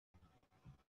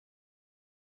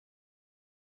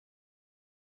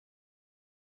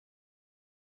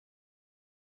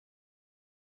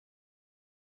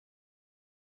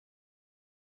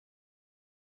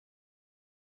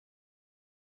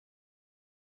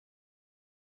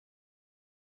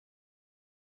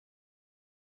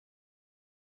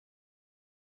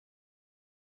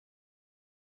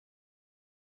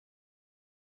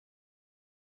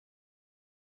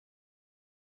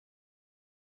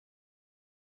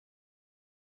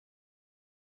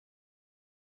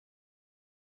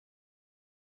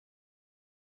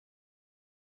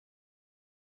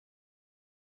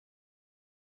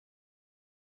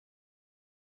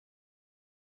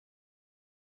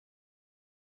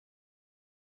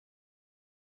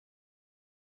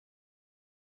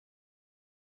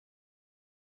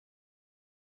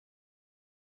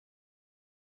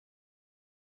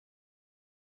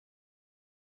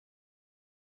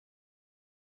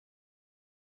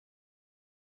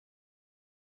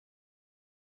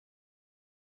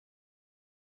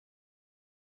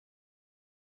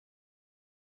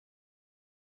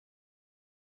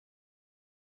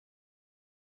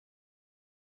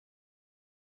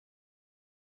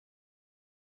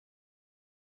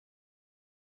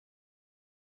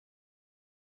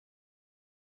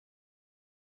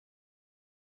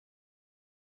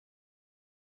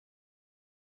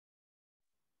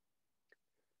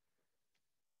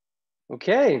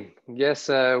Okay, yes,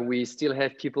 we still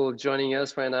have people joining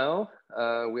us right now.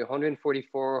 We're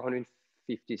 144,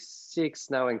 156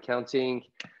 now and counting.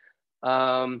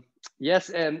 Yes,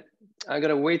 and I'm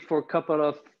gonna wait for a couple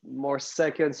of more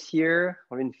seconds here,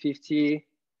 150.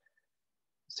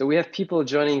 So we have people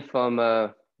joining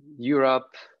from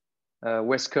Europe,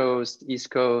 West Coast, East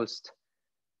Coast,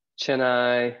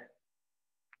 Chennai,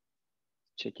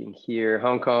 checking here,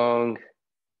 Hong Kong,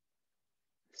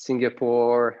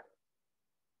 Singapore.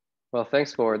 Well,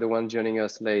 thanks for the one joining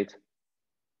us late.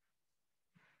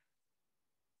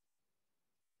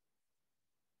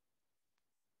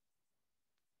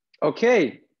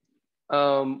 Okay,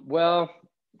 well,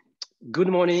 good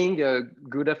morning,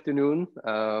 good afternoon,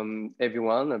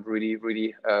 everyone. I'm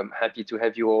really happy to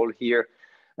have you all here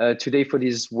today for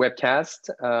this webcast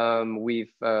with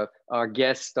our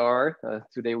guest star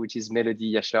today, which is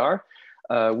Melodie Yashar.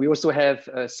 We also have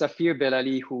Safir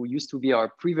Bellali, who used to be our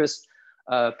previous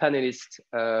panelist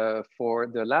for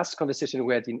the last conversation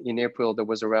we had in April that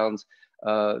was around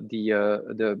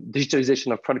the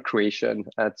digitalization of product creation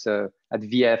at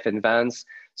VF and Vans.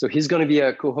 So he's going to be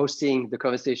co-hosting the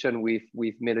conversation with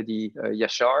Melodie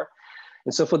Yashar.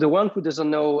 And so for the one who doesn't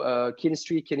know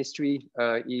Kinestry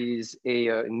is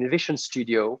an innovation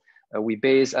studio. We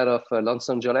base out of Los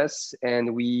Angeles,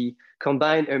 and we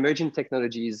combine emerging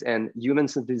technologies and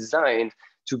human-centered design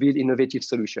to build innovative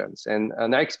solutions. And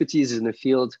our expertise is in the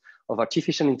field of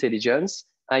artificial intelligence,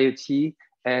 IoT,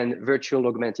 and virtual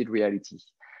augmented reality.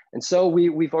 And so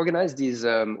we've organized these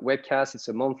webcasts. It's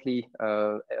a monthly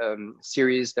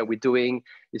series that we're doing.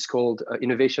 It's called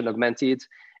Innovation Augmented.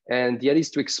 And the idea is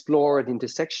to explore the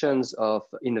intersections of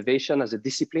innovation as a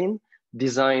discipline,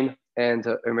 design, and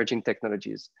emerging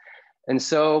technologies. And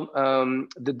so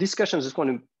the discussion, I just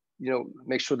want to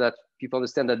make sure that people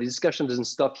understand that the discussion doesn't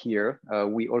stop here.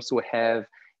 We also have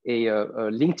a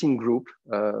LinkedIn group,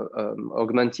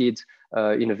 Augmented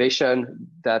Innovation,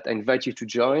 that I invite you to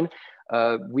join.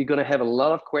 We're going to have a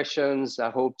lot of questions,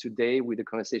 I hope, today with the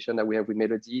conversation that we have with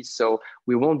Melodie. So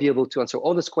we won't be able to answer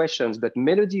all those questions, but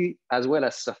Melodie, as well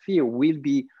as Safir, will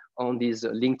be on this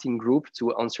LinkedIn group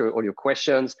to answer all your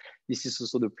questions. This is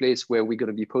also the place where we're going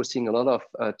to be posting a lot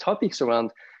of topics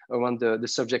around the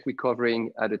subject we're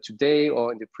covering either today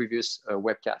or in the previous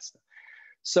webcast.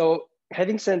 So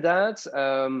having said that,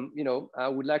 I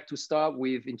would like to start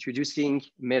with introducing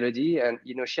Melodie, and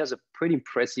she has a pretty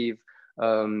impressive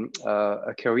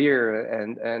a career,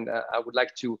 and I would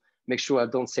like to make sure I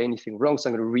don't say anything wrong, so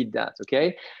I'm going to read that,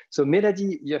 okay? So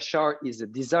Melodie Yashar is a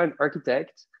design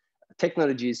architect,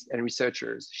 technologist, and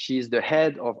researcher. She is the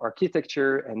head of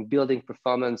architecture and building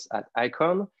performance at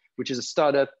Icon, which is a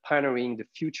startup pioneering the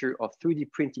future of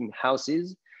 3D printing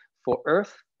houses for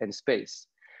Earth and space.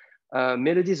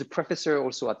 Melodie is a professor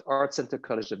also at Art Center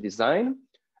College of Design,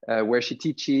 where she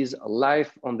teaches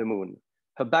Life on the Moon.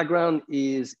 Her background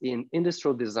is in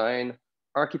industrial design,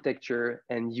 architecture,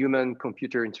 and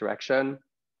human-computer interaction,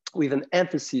 with an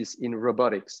emphasis in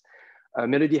robotics.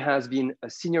 Melodie has been a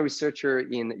senior researcher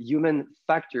in human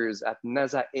factors at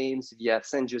NASA Ames via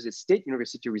San Jose State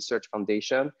University Research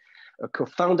Foundation, a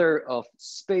co-founder of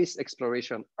Space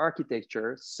Exploration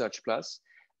Architecture, Search Plus.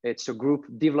 It's a group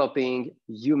developing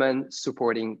human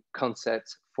supporting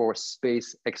concepts for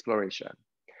space exploration.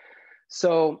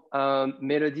 So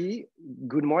Melodie,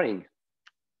 good morning.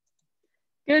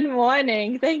 Good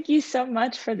morning. Thank you so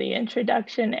much for the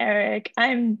introduction, Eric.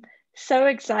 I'm so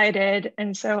excited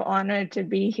and so honored to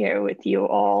be here with you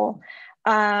all.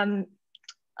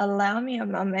 Allow me a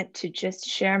moment to just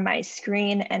share my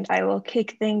screen, and I will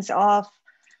kick things off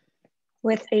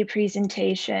with a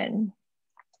presentation.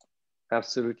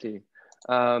 Absolutely.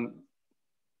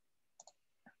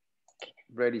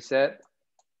 Ready, set?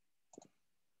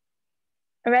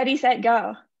 Ready, set,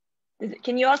 go.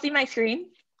 Can you all see my screen?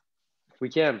 We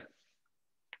can.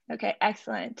 Okay,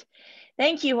 excellent.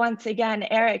 Thank you once again,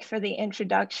 Eric, for the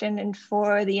introduction and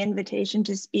for the invitation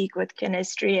to speak with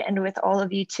Kinestry and with all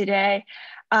of you today.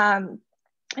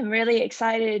 I'm really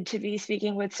excited to be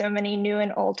speaking with so many new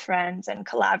and old friends and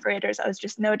collaborators. I was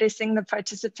just noticing the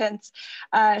participants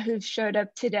who've showed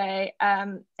up today,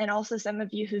 and also some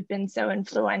of you who've been so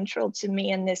influential to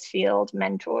me in this field,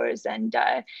 mentors, and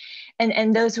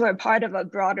those who are part of a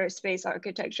broader space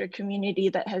architecture community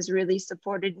that has really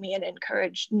supported me and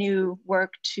encouraged new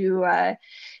work to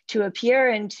appear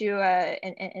and to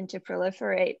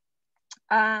proliferate.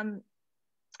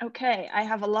 Okay, I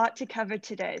have a lot to cover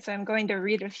today, so I'm going to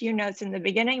read a few notes in the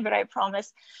beginning, but I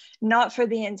promise not for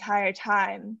the entire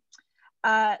time.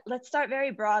 Let's start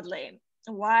very broadly.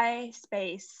 Why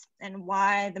space, and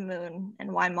why the moon,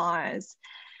 and why Mars?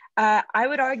 I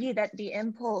would argue that the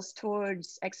impulse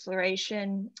towards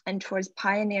exploration and towards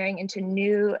pioneering into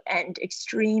new and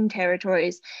extreme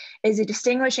territories is a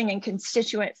distinguishing and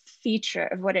constituent feature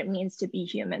of what it means to be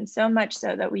human, so much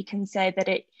so that we can say that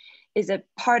it is a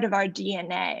part of our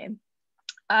DNA.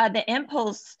 The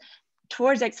impulse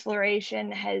towards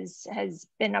exploration has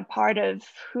been a part of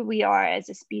who we are as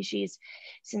a species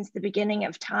since the beginning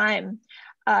of time.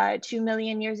 2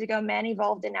 million years ago, man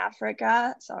evolved in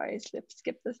Africa. Sorry,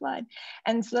 skip the slide.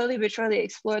 And slowly but surely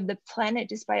explored the planet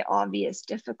despite obvious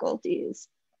difficulties.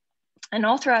 And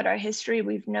all throughout our history,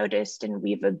 we've noticed and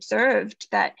we've observed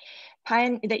that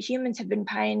humans have been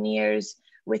pioneers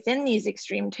within these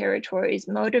extreme territories,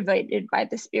 motivated by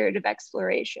the spirit of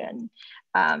exploration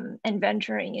and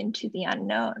venturing into the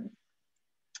unknown.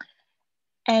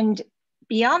 And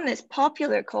beyond this,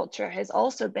 popular culture has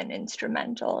also been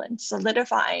instrumental in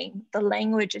solidifying the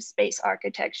language of space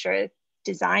architecture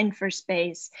designed for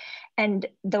space and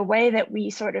the way that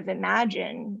we sort of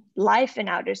imagine life in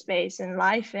outer space and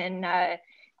life in,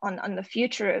 on the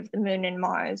future of the moon and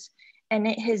Mars. And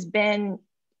it has been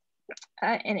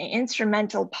an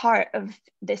instrumental part of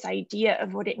this idea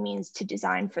of what it means to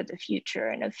design for the future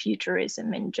and of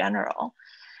futurism in general.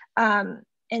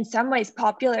 In some ways,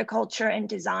 popular culture and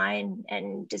design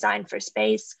for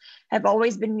space have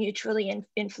always been mutually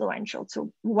influential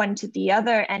to one to the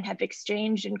other and have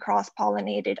exchanged and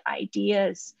cross-pollinated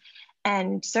ideas.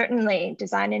 And certainly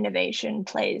design innovation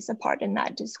plays a part in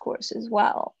that discourse as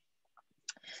well.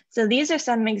 So these are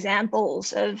some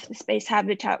examples of the space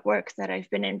habitat work that I've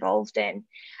been involved in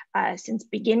since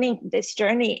beginning this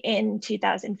journey in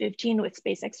 2015 with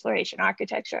space exploration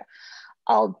architecture.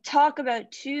 I'll talk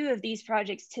about 2 of these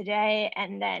projects today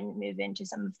and then move into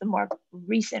some of the more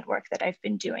recent work that I've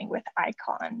been doing with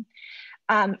ICON.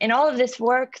 In all of this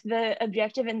work, the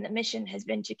objective and the mission has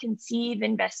been to conceive,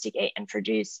 investigate, and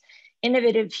produce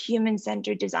innovative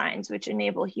human-centered designs which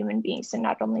enable human beings to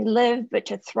not only live, but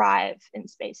to thrive in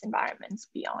space environments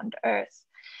beyond Earth.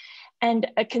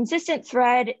 And a consistent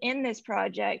thread in this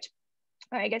project,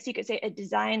 or I guess you could say a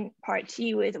design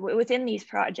party within these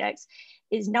projects,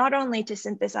 is not only to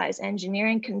synthesize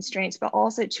engineering constraints, but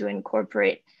also to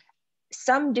incorporate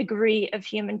some degree of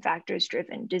human factors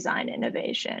driven design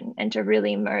innovation and to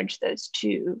really merge those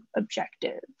 2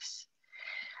 objectives.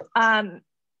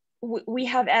 We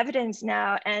have evidence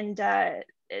now, and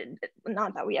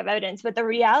not that we have evidence, but the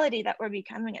reality that we're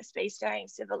becoming a spacefaring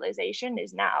civilization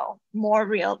is now more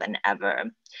real than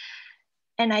ever.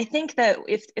 And I think that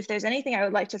if there's anything I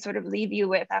would like to sort of leave you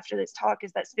with after this talk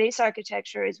is that space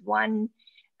architecture is one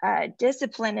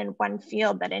discipline and one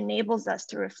field that enables us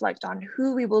to reflect on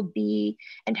who we will be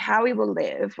and how we will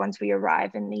live once we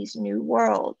arrive in these new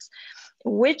worlds.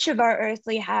 Which of our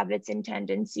earthly habits and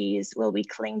tendencies will we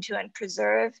cling to and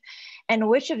preserve? And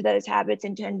which of those habits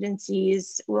and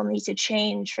tendencies will need to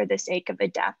change for the sake of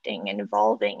adapting and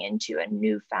evolving into a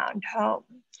newfound home?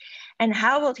 And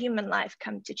how will human life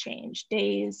come to change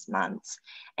days, months,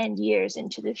 and years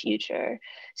into the future?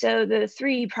 So the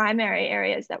 3 primary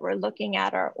areas that we're looking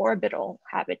at are orbital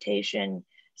habitation,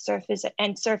 surface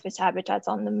habitats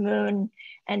on the moon,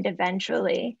 and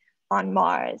eventually on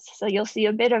Mars. So you'll see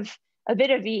a bit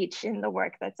of each in the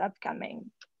work that's upcoming.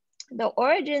 The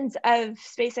origins of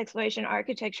space exploration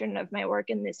architecture and of my work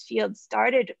in this field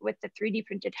started with the 3D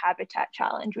Printed Habitat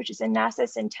Challenge, which is a NASA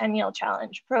Centennial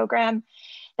Challenge program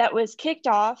that was kicked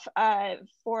off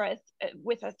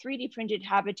with a 3D printed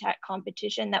habitat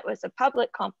competition that was a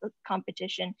public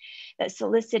competition that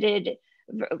solicited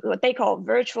what they call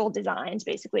virtual designs,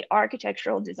 basically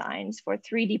architectural designs for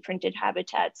 3D printed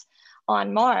habitats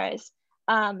on Mars.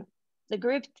 The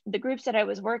groups that I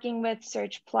was working with,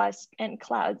 Search Plus and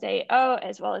Clouds.AO,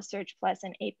 as well as Search Plus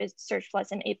and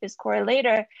APIS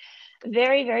Correlator,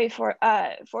 very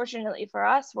fortunately for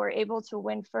us, were able to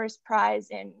win first prize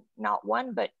in not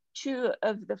 1, but 2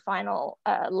 of the final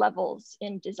levels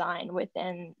in design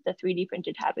within the 3D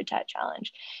Printed Habitat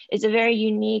Challenge. It's a very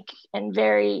unique and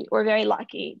we're very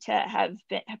lucky to have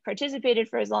participated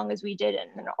for as long as we did, and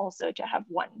then also to have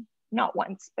won, not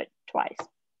once, but twice.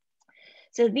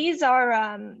 So these are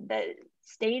the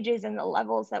stages and the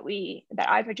levels that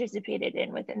I participated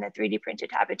in within the 3D Printed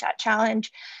Habitat Challenge.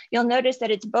 You'll notice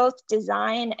that it's both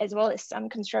design as well as some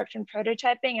construction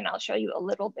prototyping, and I'll show you a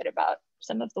little bit about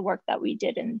some of the work that we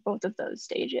did in both of those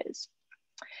stages.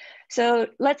 So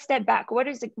let's step back. What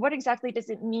exactly does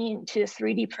it mean to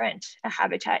 3D print a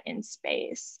habitat in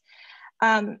space?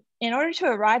 in order to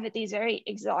arrive at these very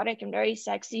exotic and very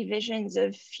sexy visions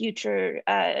of future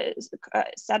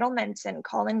settlements and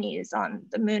colonies on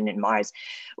the moon and Mars,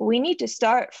 we need to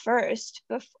start first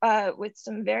with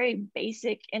some very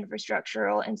basic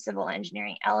infrastructural and civil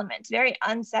engineering elements, very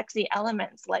unsexy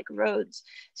elements like roads,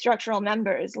 structural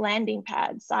members, landing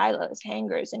pads, silos,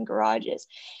 hangars, and garages.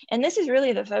 And this is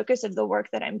really the focus of the work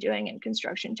that I'm doing in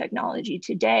construction technology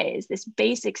today, is this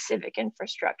basic civic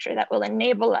infrastructure that will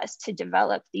enable us to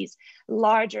develop these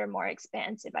larger, more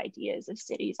expansive ideas of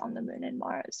cities on the moon and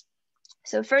Mars.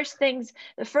 So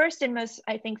the first and most,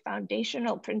 I think,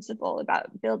 foundational principle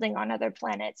about building on other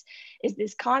planets is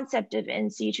this concept of in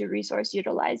situ resource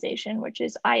utilization, which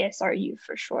is ISRU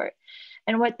for short.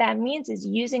 And what that means is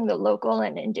using the local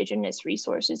and indigenous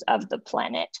resources of the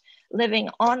planet, living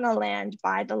on the land,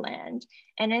 by the land.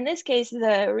 And in this case,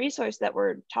 the resource that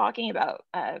we're talking about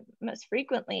most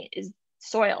frequently is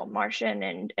soil, Martian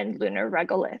and lunar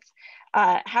regolith.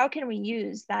 How can we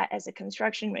use that as a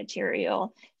construction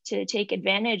material to take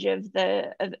advantage of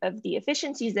the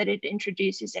efficiencies that it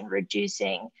introduces in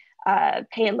reducing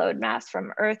payload mass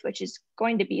from Earth, which is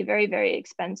going to be very, very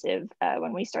expensive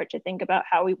when we start to think about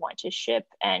how we want to ship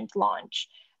and launch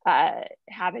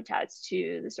habitats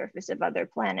to the surface of other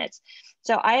planets.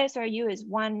 So ISRU is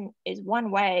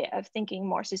one way of thinking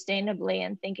more sustainably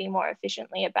and thinking more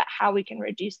efficiently about how we can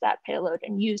reduce that payload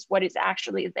and use what is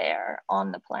actually there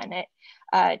on the planet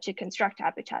to construct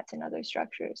habitats and other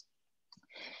structures.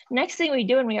 Next thing we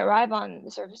do when we arrive on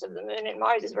the surface of the moon and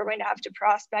Mars is we're going to have to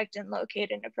prospect and locate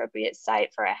an appropriate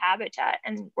site for a habitat.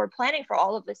 And we're planning for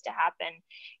all of this to happen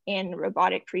in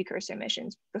robotic precursor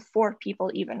missions before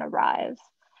people even arrive.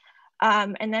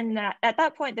 And then at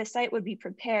that point, the site would be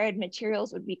prepared,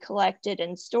 materials would be collected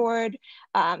and stored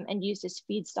and used as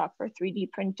feedstock for 3D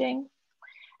printing.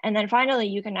 And then finally,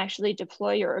 you can actually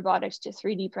deploy your robotics to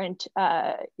 3D print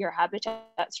your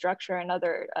habitat structure and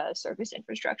other surface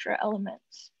infrastructure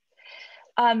elements.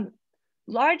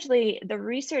 Largely, the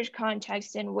research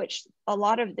context in which a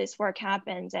lot of this work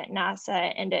happens at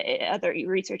NASA and other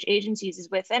research agencies is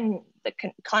within the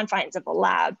confines of a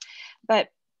lab. But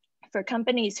for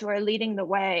companies who are leading the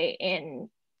way in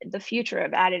the future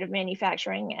of additive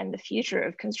manufacturing and the future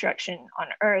of construction on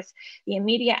Earth, the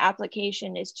immediate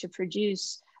application is to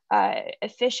produce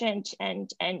efficient and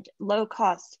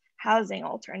low-cost housing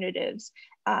alternatives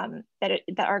that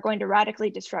are going to radically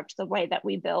disrupt the way that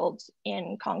we build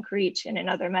in concrete and in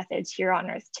other methods here on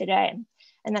Earth today.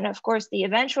 And then, of course, the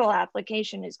eventual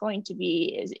application is going to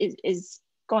be is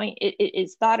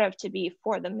thought of to be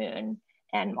for the moon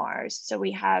and Mars. So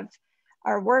we have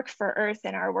our work for Earth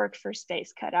and our work for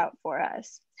space cut out for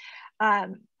us.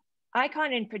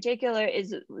 Icon in particular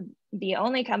is the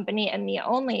only company and the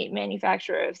only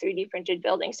manufacturer of 3D printed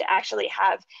buildings to actually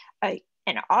have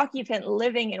an occupant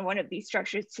living in one of these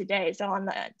structures today. So on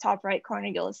the top right corner,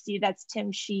 you'll see that's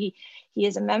Tim Shee. He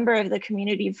is a member of the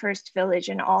Community First Village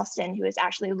in Austin who is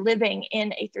actually living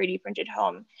in a 3D printed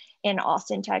home in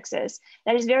Austin, Texas.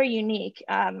 That is very unique.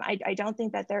 I don't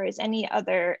think that there is any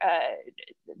other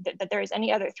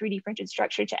 3D printed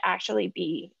structure to actually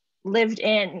be lived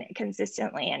in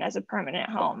consistently and as a permanent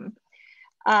home.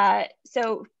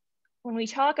 So when we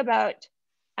talk about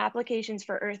applications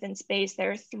for Earth and space,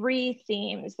 there are three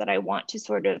themes that I want to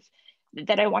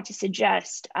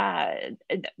suggest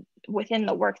within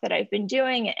the work that I've been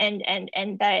doing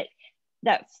and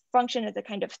that function as a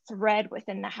kind of thread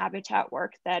within the habitat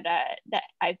work that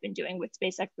I've been doing with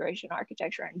space exploration,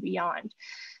 architecture, and beyond.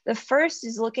 The first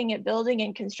is looking at building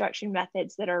and construction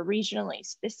methods that are regionally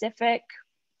specific.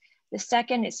 The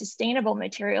second is sustainable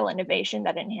material innovation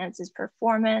that enhances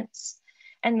performance.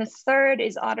 And the third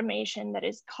is automation that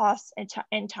is cost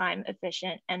and time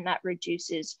efficient and that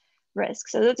reduces risk.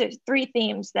 So those are three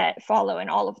themes that follow in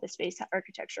all of the space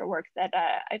architecture work that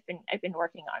I've been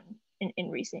working on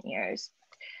in recent years.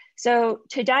 So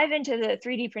to dive into the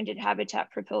 3D printed habitat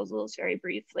proposals very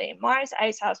briefly, Mars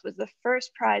Icehouse was the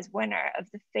first prize winner of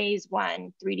the Phase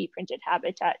 1 3D printed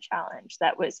habitat challenge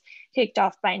that was kicked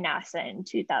off by NASA in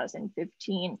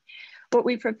 2015. What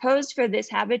we proposed for this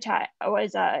habitat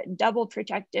was a double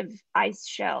protective ice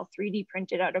shell, 3D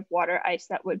printed out of water ice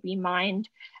that would be mined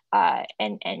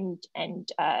and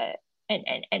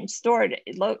stored,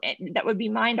 that would be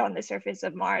mined on the surface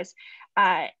of Mars.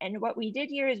 And what we did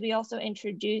here is we also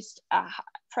introduced a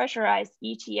pressurized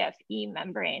ETFE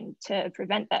membrane to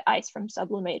prevent that ice from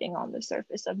sublimating on the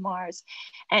surface of Mars,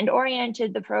 and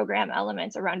oriented the program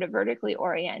elements around a vertically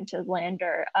oriented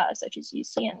lander, such as you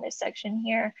see in this section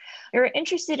here. We were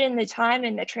interested in the time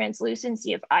and the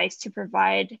translucency of ice to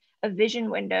provide a vision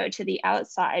window to the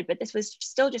outside, but this was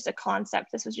still just a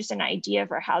concept. This was just an idea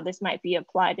for how this might be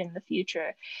applied in the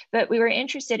future. But we were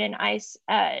interested in ice,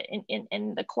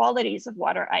 in the qualities of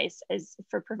water ice as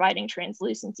for providing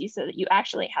translucency so that you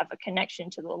actually have a connection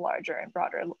to the larger and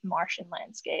broader Martian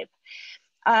landscape.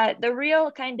 The real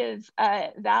kind of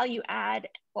value add,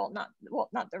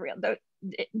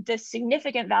 the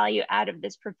significant value add of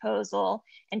this proposal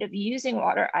and of using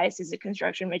water ice as a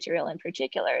construction material in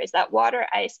particular is that water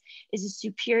ice is a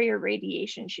superior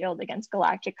radiation shield against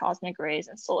galactic cosmic rays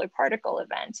and solar particle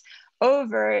events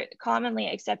over commonly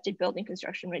accepted building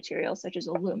construction materials such as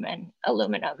aluminum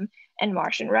and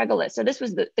Martian regolith. So this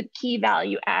was the key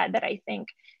value add that I think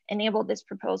enabled this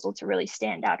proposal to really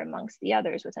stand out amongst the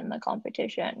others within the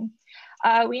competition.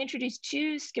 We introduced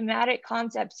two schematic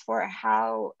concepts for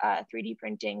how 3D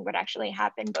printing would actually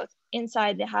happen, both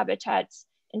inside the habitat's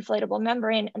inflatable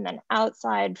membrane and then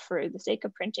outside for the sake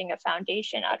of printing a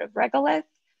foundation out of regolith.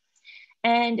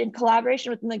 And in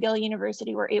collaboration with McGill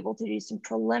University, we're able to do some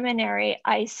preliminary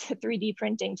ice 3D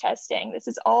printing testing. This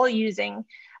is all using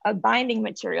a binding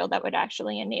material that would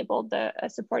actually enable the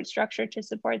support structure to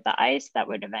support the ice that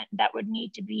would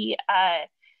need to be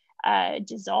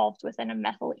dissolved within a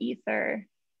methyl ether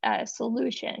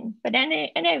solution. But in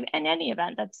any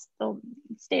event, that's the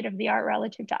state of the art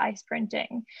relative to ice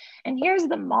printing. And here's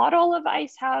the model of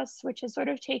Ice House, which has sort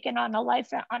of taken on a life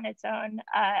on its own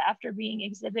after being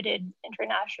exhibited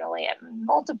internationally at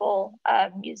multiple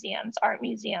museums, art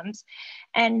museums.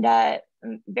 And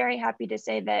I'm very happy to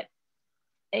say that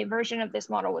a version of this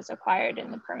model was acquired in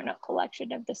the permanent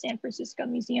collection of the San Francisco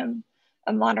Museum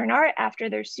of Modern Art after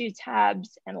their Suits,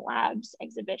 Habs, and Labs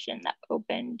exhibition that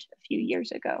opened a few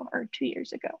years ago, or 2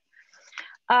 years ago.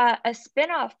 A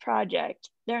spin-off project,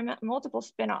 there are multiple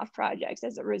spin-off projects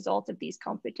as a result of these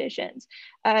competitions.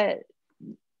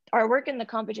 Our work in the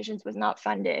competitions was not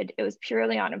funded. It was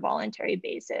purely on a voluntary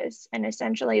basis. And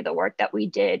essentially the work that we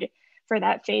did for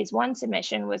that phase 1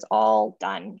 submission was all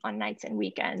done on nights and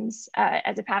weekends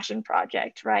as a passion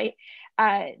project, right?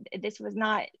 This was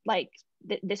not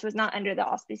under the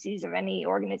auspices of any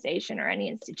organization or any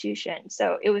institution.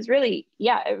 So it was really,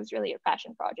 it was really a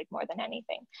passion project more than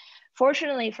anything.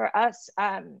 Fortunately for us,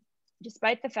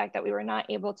 despite the fact that we were not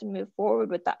able to move forward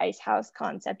with the Ice House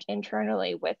concept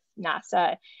internally with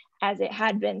NASA, as it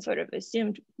had been sort of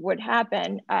assumed would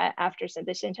happen after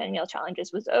the Centennial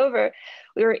Challenges was over,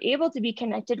 we were able to be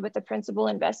connected with the principal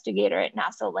investigator at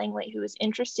NASA Langley who was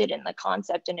interested in the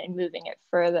concept and in moving it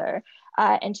further.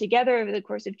 And together over the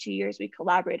course of 2 years, we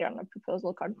collaborated on a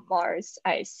proposal called Mars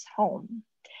Ice Home.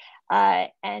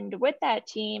 And with that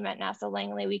team at NASA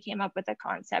Langley, we came up with a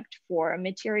concept for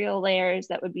material layers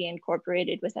that would be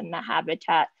incorporated within the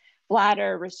habitat,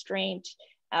 bladder, restraint,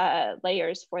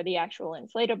 layers for the actual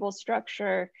inflatable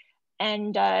structure.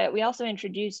 And we also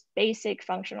introduced basic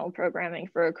functional programming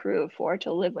for a crew of 4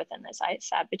 to live within this ice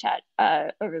habitat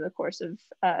over the course of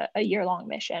a year-long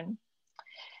mission.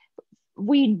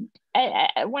 When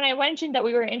I mentioned that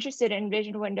we were interested in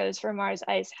vision windows for Mars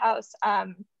Ice House,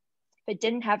 but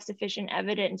didn't have sufficient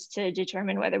evidence to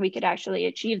determine whether we could actually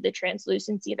achieve the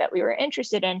translucency that we were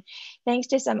interested in. Thanks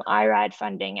to some IRAD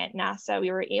funding at NASA,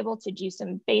 we were able to do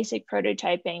some basic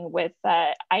prototyping with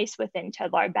ice within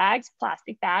Tedlar bags,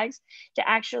 plastic bags, to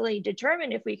actually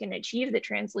determine if we can achieve the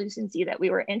translucency that we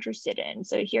were interested in.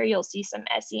 So here you'll see some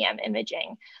SEM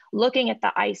imaging, looking at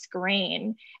the ice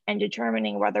grain and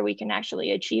determining whether we can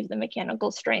actually achieve the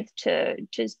mechanical strength to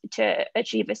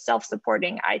achieve a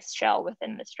self-supporting ice shell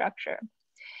within the structure.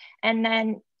 And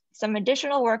then some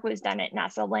additional work was done at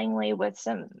NASA Langley with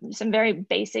some very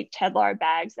basic Tedlar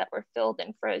bags that were filled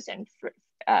and frozen,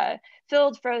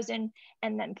 frozen,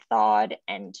 and then thawed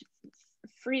and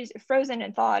frozen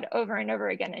and thawed over and over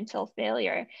again until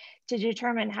failure to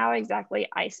determine how exactly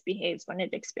ice behaves when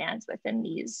it expands within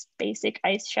these basic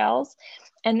ice shells.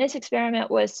 And this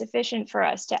experiment was sufficient for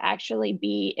us to actually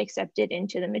be accepted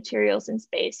into the Materials in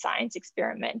Space Science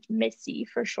Experiment, MISSE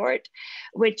for short,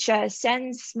 which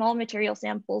sends small material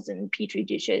samples in Petri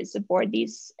dishes aboard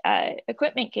these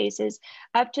equipment cases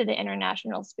up to the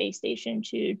International Space Station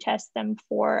to test them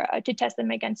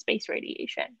against space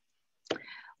radiation.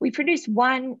 We produced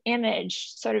one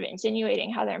image sort of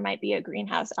insinuating how there might be a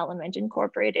greenhouse element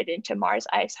incorporated into Mars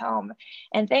Ice Home.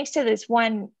 And thanks to this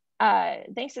one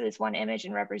image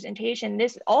and representation,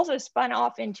 this also spun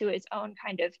off into its own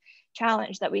kind of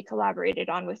challenge that we collaborated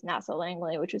on with NASA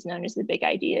Langley, which was known as the Big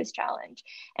Ideas Challenge.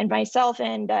 And myself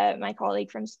and my colleague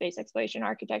from Space Exploration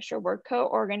Architecture were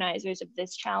co-organizers of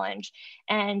this challenge.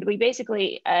 And we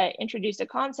basically introduced a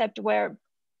concept where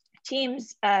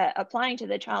teams applying to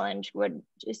the challenge would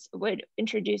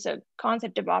introduce a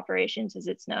concept of operations, as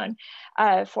it's known,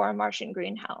 for a Martian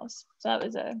greenhouse. So that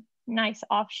was a nice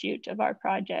offshoot of our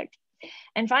project.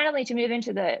 And finally, to move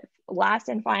into the last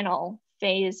and final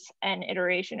phase and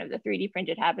iteration of the 3D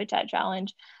printed habitat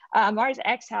challenge, Mars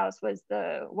X House was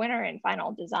the winner and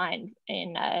final design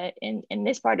in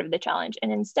this part of the challenge.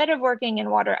 And instead of working in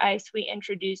water ice, we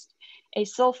introduced a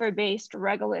sulfur-based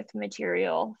regolith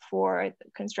material for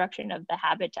the construction of the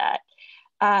habitat.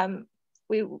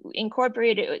 We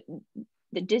incorporated,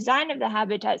 the design of the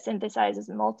habitat synthesizes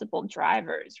multiple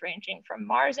drivers ranging from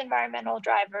Mars environmental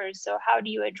drivers. So how do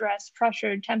you address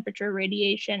pressure, temperature,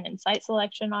 radiation, and site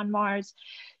selection on Mars,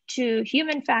 to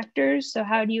human factors. So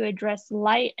how do you address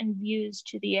light and views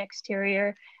to the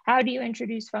exterior? How do you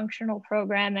introduce functional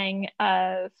programming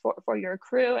for your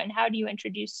crew? And how do you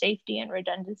introduce safety and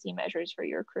redundancy measures for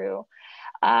your crew?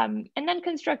 And then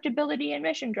constructability and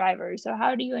mission drivers. So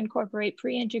how do you incorporate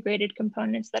pre-integrated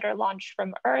components that are launched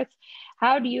from Earth?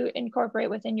 How do you incorporate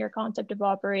within your concept of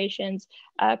operations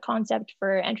a concept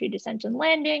for entry, descent, and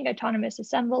landing, autonomous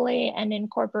assembly, and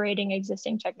incorporating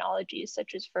existing technologies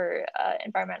such as for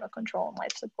environmental control and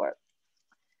life support?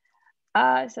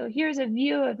 So here's a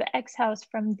view of the X House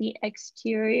from the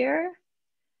exterior.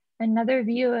 Another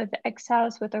view of the X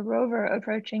House with a rover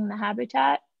approaching the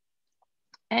habitat.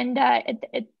 And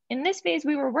in this phase,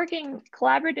 we were working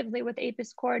collaboratively with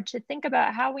APIS Core to think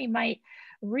about how we might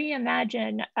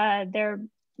reimagine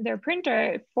their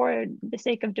printer for the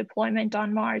sake of deployment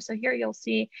on Mars. So here you'll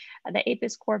see the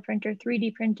APIS Core printer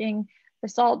 3D printing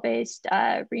basalt-based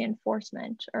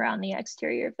reinforcement around the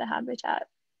exterior of the habitat.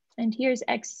 And here's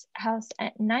X House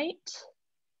at night.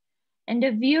 And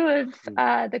a view of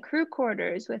the crew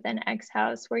quarters within X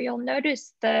House, where you'll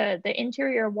notice the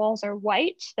interior walls are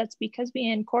white. That's because we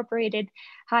incorporated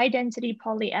high density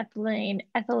polyethylene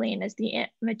as the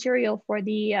material for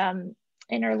the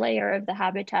inner layer of the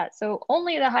habitat. So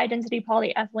only the high density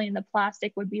polyethylene, the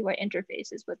plastic, would be what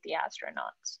interfaces with the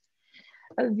astronauts.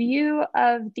 A view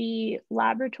of the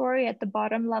laboratory at the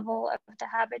bottom level of the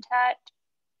habitat,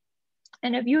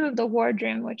 and a view of the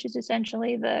wardroom, which is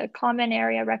essentially the common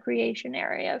area, recreation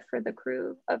area for the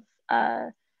crew of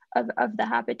the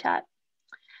habitat.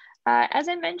 As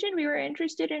I mentioned, we were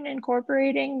interested in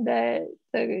incorporating the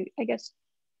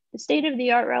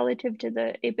state-of-the-art relative to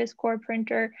the APIS Core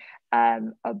printer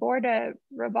aboard a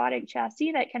robotic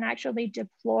chassis that can actually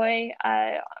deploy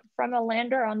from a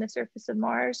lander on the surface of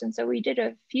Mars. And so we did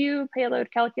a few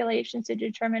payload calculations to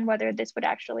determine whether this would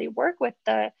actually work with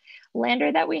the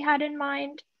lander that we had in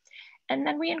mind. And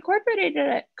then we incorporated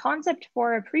a concept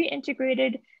for a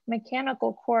pre-integrated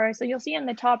mechanical core. So you'll see in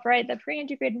the top right, the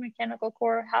pre-integrated mechanical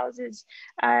core houses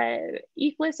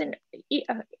EFLIS and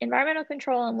environmental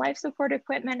control and life support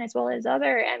equipment, as well as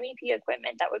other MEP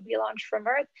equipment that would be launched from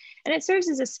Earth. And it serves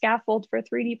as a scaffold for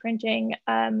 3D printing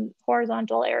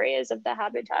horizontal areas of the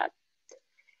habitat.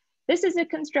 This is a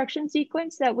construction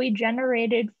sequence that we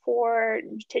generated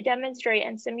to demonstrate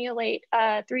and simulate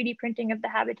 3D printing of the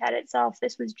habitat itself.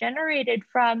 This was generated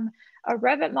from a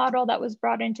Revit model that was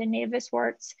brought into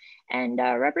Navisworks and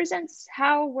represents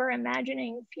how we're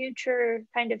imagining future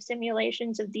kind of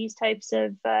simulations of these types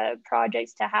of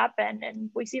projects to happen. And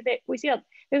we see there's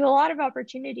a lot of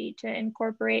opportunity to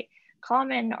incorporate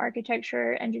common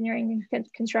architecture, engineering,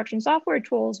 and construction software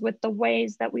tools with the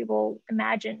ways that we will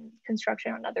imagine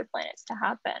construction on other planets to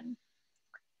happen.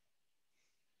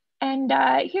 And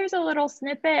here's a little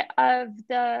snippet of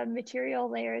the material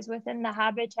layers within the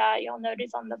habitat. You'll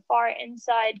notice on the far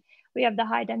inside, we have the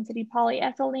high density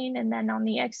polyethylene, and then on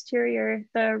the exterior,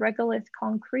 the regolith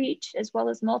concrete, as well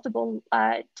as multiple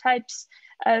types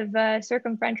of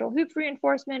circumferential hoop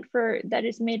reinforcement that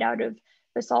is made out of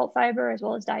basalt fiber, as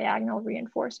well as diagonal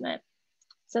reinforcement.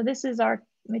 So this is our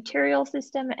material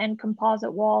system and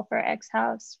composite wall for X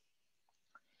House.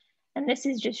 And this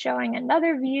is just showing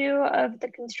another view of the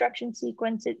construction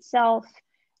sequence itself,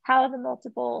 how the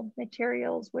multiple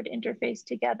materials would interface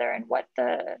together and what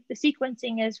the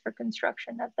sequencing is for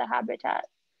construction of the habitat.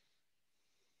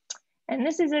 And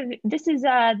this is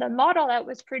the model that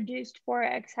was produced for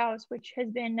X House, which has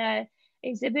been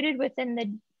exhibited within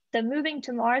the Moving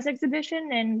to Mars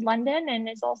exhibition in London, and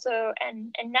is also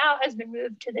and now has been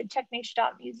moved to the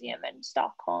Teknikstadt Museum in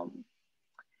Stockholm.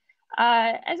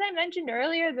 As I mentioned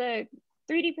earlier, the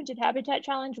 3D printed habitat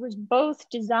challenge was both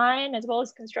design as well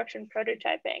as construction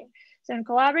prototyping. So in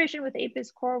collaboration with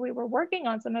APIS Core, we were working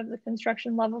on some of the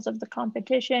construction levels of the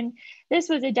competition. This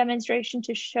was a demonstration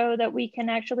to show that we can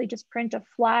actually just print a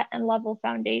flat and level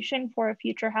foundation for a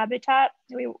future habitat.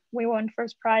 We won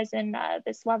first prize in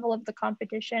this level of the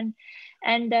competition,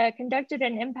 and conducted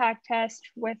an impact test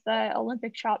with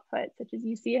Olympic shot put, such as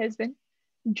you see has been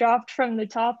dropped from the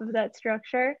top of that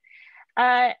structure.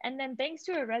 And then thanks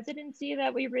to a residency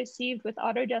that we received with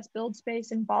Autodesk Build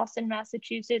Space in Boston,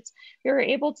 Massachusetts, we were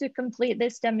able to complete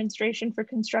this demonstration for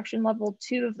construction level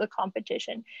 2 of the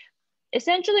competition.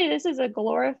 Essentially, this is a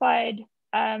glorified,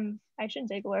 I shouldn't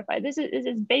say glorified, this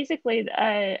is basically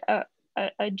a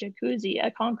jacuzzi, a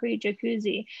concrete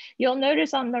jacuzzi. You'll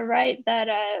notice on the right that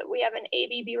we have an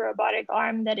ABB robotic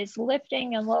arm that is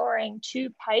lifting and lowering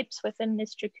 2 pipes within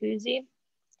this jacuzzi.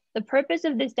 The purpose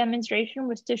of this demonstration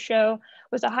was to show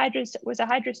was a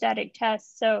hydrostatic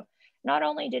test. So not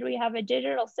only did we have a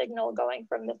digital signal going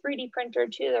from the 3D printer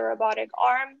to the robotic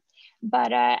arm,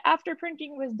 but after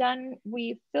printing was done,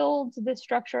 we filled the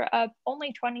structure up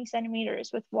only 20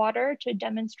 centimeters with water to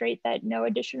demonstrate that no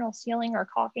additional sealing or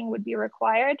caulking would be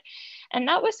required. And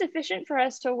that was sufficient for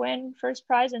us to win first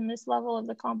prize in this level of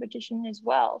the competition as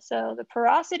well. So the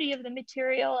porosity of the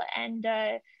material and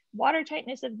water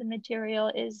tightness of the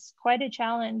material is quite a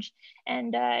challenge.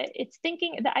 And it's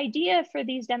the idea for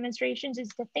these demonstrations is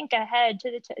to think ahead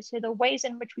to the ways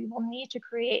in which we will need to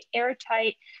create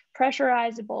airtight,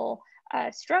 pressurizable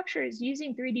structures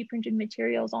using 3D printed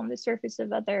materials on the surface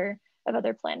of other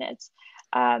planets.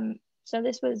 So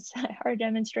this was our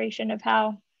demonstration of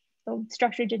how the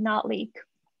structure did not leak.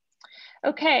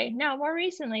 Okay, now more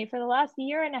recently, for the last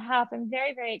year and a half, I'm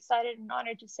very, very excited and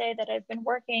honored to say that I've been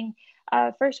working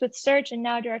first with SEARCH and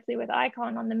now directly with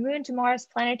ICON on the Moon to Mars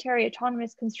Planetary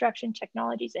Autonomous Construction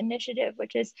Technologies Initiative,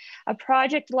 which is a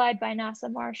project led by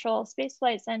NASA Marshall Space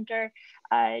Flight Center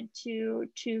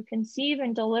to conceive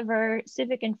and deliver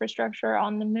civic infrastructure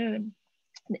on the Moon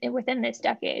within this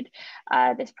decade.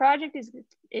 This project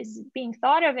is being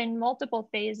thought of in multiple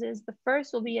phases. The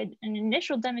first will be an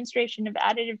initial demonstration of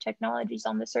additive technologies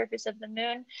on the surface of the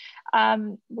Moon.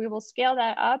 We will scale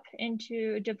that up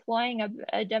into deploying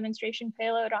a demonstration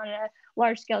payload on a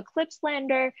large-scale CLIPS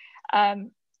lander.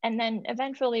 And then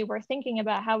eventually we're thinking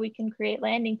about how we can create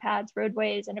landing pads,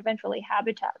 roadways, and eventually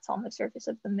habitats on the surface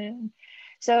of the Moon.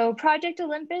 So Project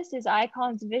Olympus is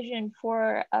ICON's vision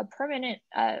for a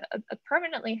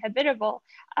permanently habitable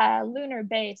lunar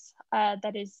base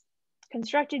that is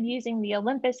constructed using the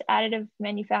Olympus additive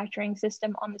manufacturing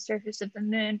system on the surface of the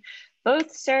Moon.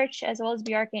 Both SEARCH as well as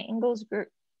Bjarke Ingels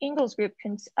Group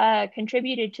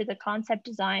contributed to the concept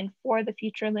design for the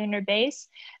future lunar base.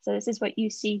 So this is what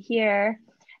you see here.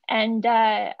 And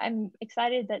I'm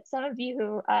excited that some of you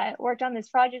who worked on this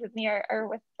project with me are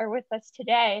with us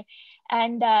today.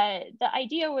 And the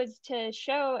idea was to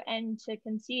show and to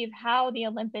conceive how the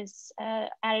Olympus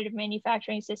additive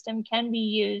manufacturing system can be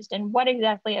used and what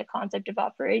exactly a concept of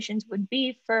operations would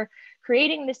be for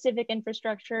creating the civic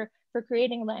infrastructure, for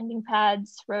creating landing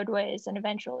pads, roadways, and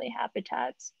eventually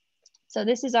habitats. So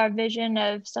this is our vision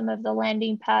of some of the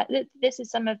landing pad. This is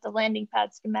some of the landing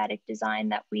pad schematic design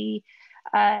that we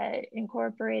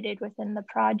incorporated within the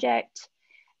project.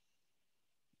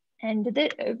 And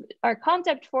our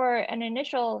concept for an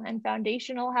initial and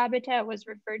foundational habitat was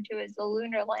referred to as the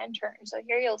lunar lantern. So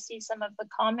here you'll see some of the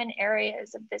common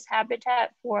areas of this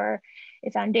habitat for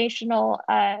a foundational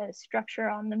structure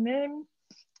on the Moon.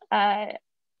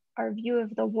 Our view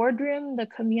of the wardroom, the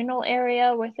communal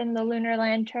area within the lunar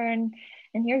lantern.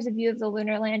 And here's a view of the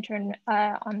lunar lantern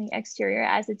on the exterior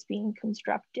as it's being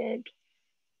constructed.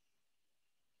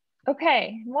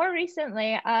 Okay, more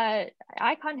recently,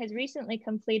 ICON has recently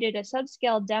completed a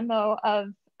subscale demo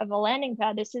of a landing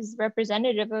pad. This is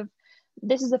representative of,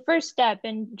 this is the first step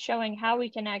in showing how we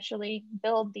can actually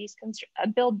build the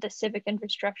civic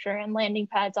infrastructure and landing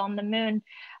pads on the Moon.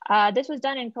 This was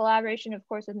done in collaboration, of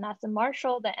course, with NASA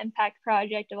Marshall, the MPACT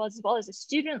project, as well as a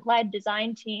student-led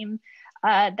design team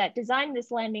that designed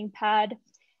this landing pad.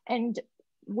 And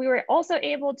we were also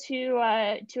able to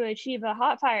achieve a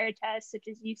hot fire test, such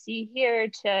as you see here,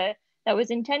 that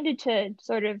was intended to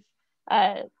sort of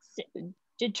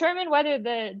determine whether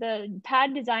the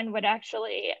pad design would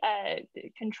actually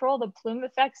control the plume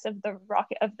effects of the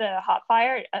rocket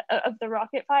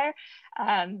fire.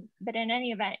 But in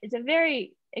any event, it's a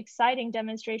very exciting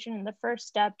demonstration and the first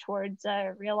step towards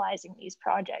realizing these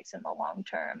projects in the long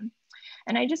term.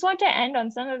 And I just want to end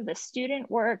on some of the student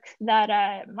work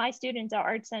that my students at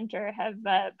Art Center have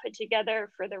put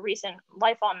together for the recent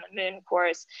Life on the Moon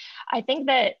course. I think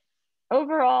that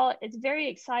overall, it's very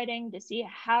exciting to see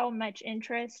how much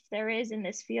interest there is in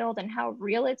this field and how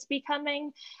real it's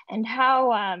becoming, and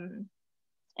how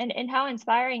how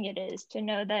inspiring it is to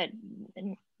know that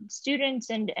students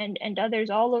and others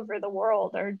all over the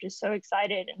world are just so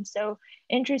excited and so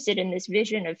interested in this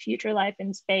vision of future life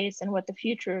in space and what the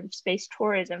future of space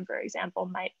tourism, for example,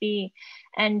 might be.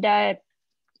 And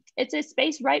it's a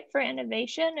space ripe for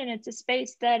innovation, and it's a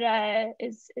space that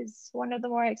is one of the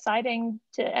more exciting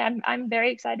I'm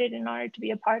very excited and honored to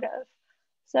be a part of.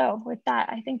 So with that,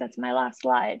 I think that's my last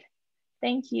slide.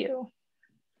 Thank you.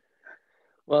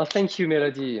 Well, thank you,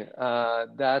 Melodie.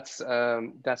 That's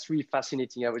really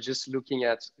fascinating. I was just looking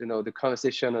at the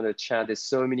conversation on the chat. There's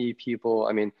so many people.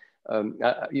 I mean,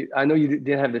 I know you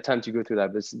didn't have the time to go through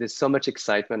that, but there's so much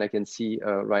excitement I can see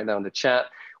right now in the chat.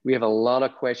 We have a lot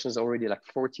of questions already, like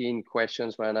 14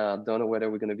 questions right now. I don't know whether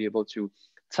we're going to be able to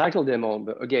tackle them all,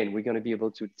 but again, we're going to be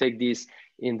able to take this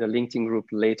in the LinkedIn group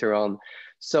later on.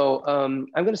 So I'm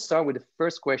going to start with the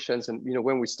first questions. And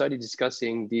when we started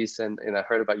discussing this, and I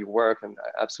heard about your work, and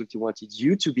I absolutely wanted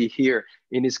you to be here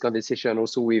in this conversation,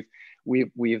 also with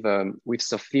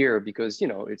Safir, because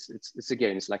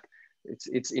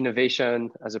it's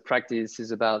innovation as a practice.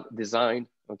 Is about design.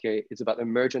 Okay, it's about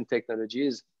emergent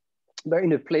technologies, but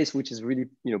in a place which is really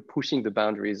pushing the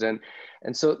boundaries. And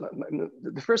so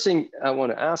the first thing I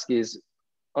want to ask is,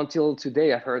 until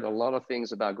today, I heard a lot of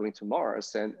things about going to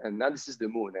Mars, and now this is the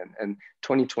moon, and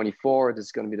 2024, this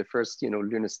is going to be the first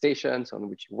lunar stations on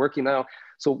which you're working now.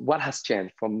 So what has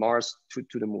changed from Mars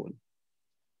to the moon?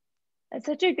 That's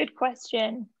such a good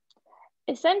question.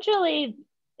 Essentially,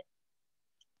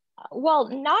 well,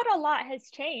 not a lot has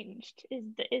changed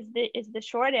is the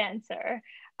short answer.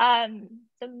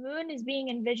 The moon is being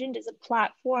envisioned as a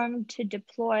platform to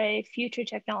deploy future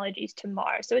technologies to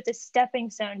Mars. So it's a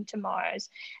stepping stone to Mars.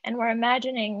 And we're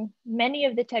imagining many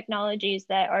of the technologies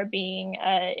that are being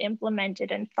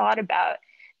implemented and thought about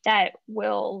that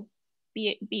will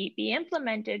be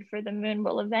implemented for the moon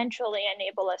will eventually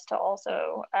enable us to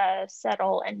also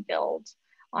settle and build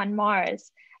on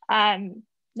Mars.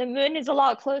 The moon is a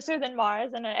lot closer than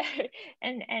Mars,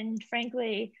 and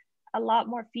frankly, a lot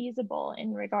more feasible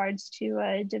in regards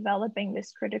to developing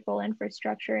this critical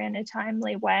infrastructure in a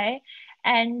timely way.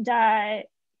 And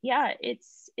yeah,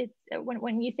 it's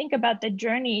when you think about the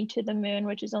journey to the moon,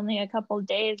 which is only a couple of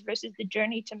days, versus the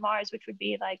journey to Mars, which would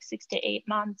be like 6 to 8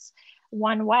 months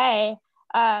one way,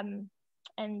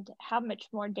 and how much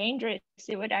more dangerous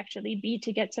it would actually be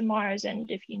to get to Mars.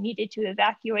 And if you needed to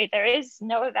evacuate, there is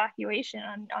no evacuation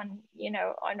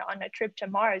on a trip to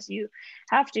Mars. You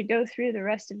have to go through the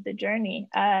rest of the journey.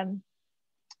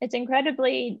 It's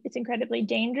incredibly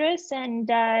dangerous, and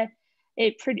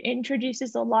it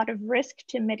introduces a lot of risk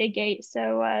to mitigate.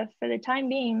 So for the time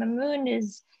being, the moon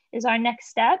is our next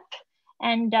step,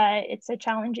 and it's a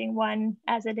challenging one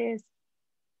as it is.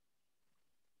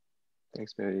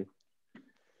 Thanks, Melodie.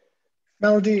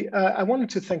 Melodie, I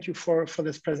wanted to thank you for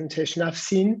this presentation. I've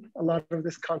seen a lot of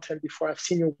this content before. I've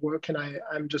seen your work, and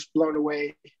I'm just blown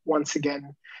away once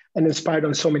again and inspired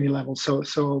on so many levels.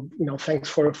 So thanks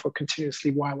for continuously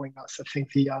wowing us. I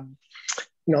think the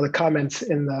the comments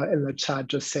in the chat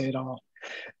just say it all.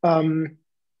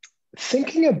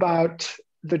 Thinking about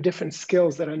the different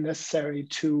skills that are necessary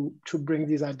to bring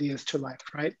these ideas to life,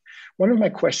 right? One of my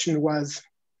questions was,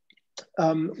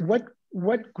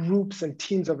 what groups and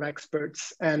teams of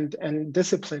experts and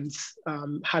disciplines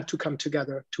had to come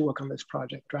together to work on this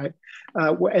project, right?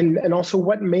 And also,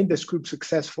 what made this group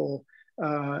successful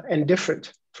and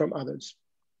different from others?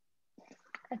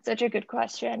 That's such a good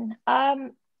question.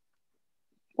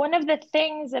 One of the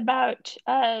things about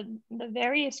the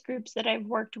various groups that I've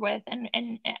worked with, and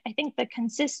I think the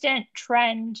consistent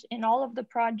trend in all of the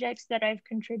projects that I've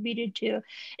contributed to,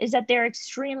 is that they're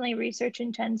extremely research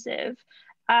intensive.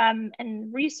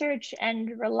 And research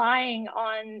and relying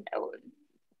on,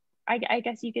 I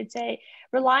guess you could say,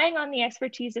 relying on the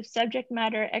expertise of subject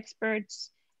matter experts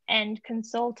and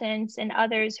consultants and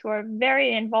others who are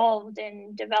very involved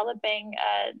in developing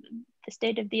the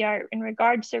state of the art in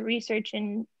regards to research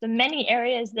in the many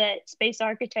areas that space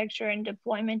architecture and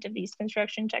deployment of these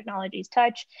construction technologies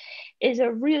touch, is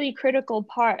a really critical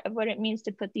part of what it means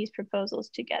to put these proposals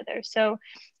together. So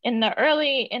in the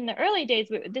early days,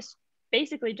 this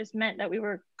basically just meant that we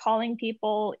were calling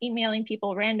people, emailing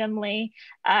people randomly,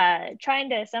 trying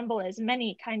to assemble as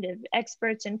many kind of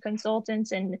experts and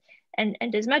consultants and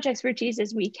as much expertise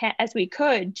as we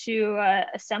could to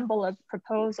assemble a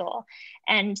proposal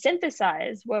and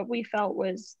synthesize what we felt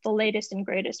was the latest and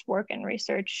greatest work and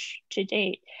research to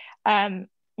date.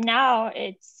 now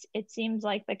it seems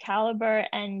like the caliber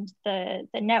and the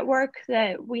network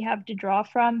that we have to draw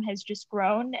from has just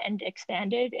grown and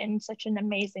expanded in such an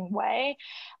amazing way.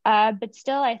 But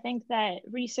still, I think that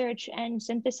research and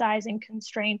synthesizing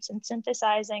constraints and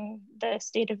synthesizing the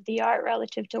state of the art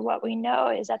relative to what we know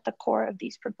is at the core of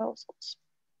these proposals.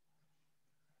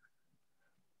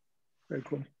 Very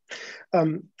cool.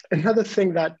 Another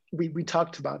thing that we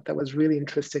talked about that was really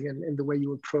interesting in the way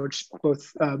you approached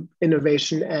both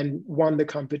innovation and won the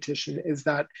competition is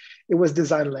that it was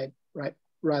design-led, right,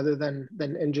 rather than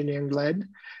engineering-led.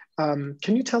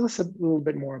 Can you tell us a little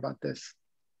bit more about this?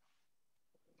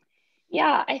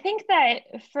 Yeah, I think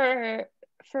that for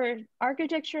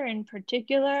architecture in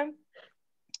particular,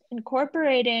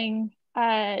 incorporating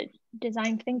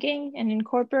design thinking and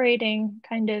incorporating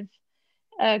kind of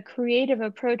a creative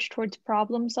approach towards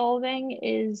problem solving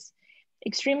is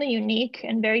extremely unique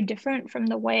and very different from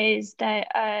the ways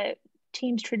that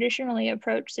teams traditionally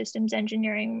approach systems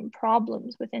engineering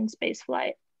problems within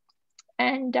spaceflight.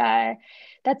 And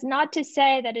that's not to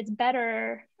say that it's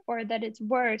better or that it's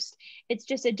worse. It's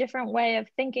just a different way of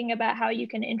thinking about how you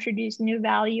can introduce new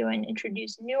value and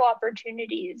introduce new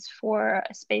opportunities for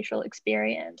a spatial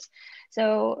experience.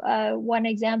 So one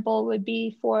example would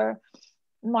be for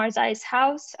Mars Ice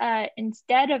House.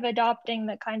 Instead of adopting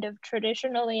the kind of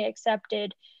traditionally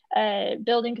accepted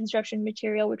building construction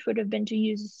material, which would have been to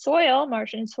use soil,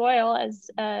 Martian soil,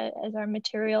 as our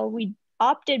material, we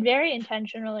opted very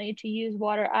intentionally to use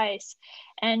water ice.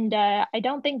 And I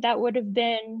think that would have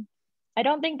been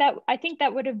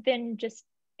just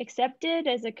accepted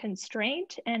as a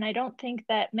constraint. And I don't think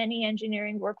that many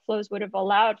engineering workflows would have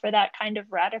allowed for that kind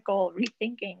of radical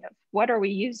rethinking of what are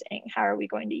we using? How are we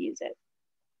going to use it?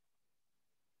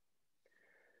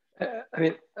 I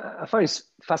mean, I find it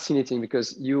fascinating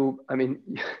because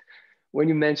when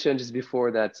you mentioned just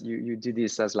before that you did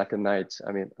this as like a night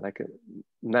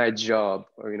job,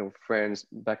 or friends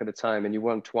back at the time, and you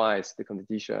won twice the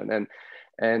competition,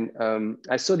 and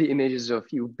I saw the images of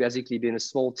you basically being a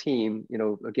small team,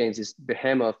 against this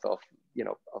behemoth of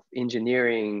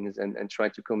engineering and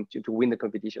trying to win the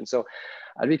competition. So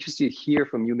I'd be interested to hear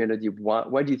from you, Melodie.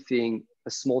 Why do you think a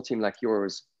small team like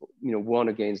yours, won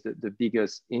against the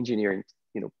biggest engineering,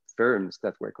 firms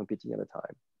that were competing at the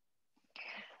time?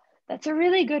 That's a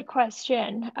really good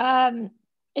question.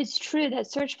 It's true that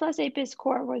Search Plus APIS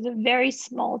Core was a very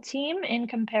small team in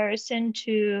comparison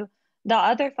to the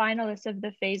other finalists of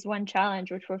the Phase 1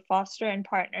 challenge, which were Foster and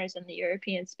Partners and the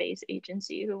European Space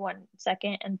Agency, who won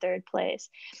 2nd and 3rd place.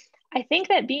 I think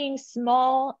that being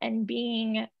small and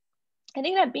being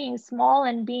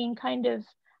kind of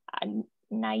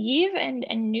naive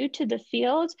and new to the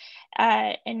field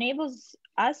enabled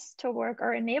us to work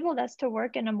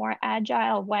in a more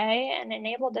agile way and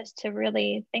enabled us to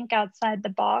really think outside the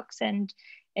box and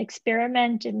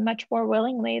experiment much more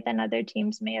willingly than other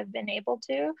teams may have been able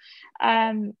to.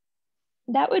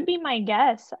 That would be my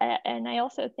guess. And I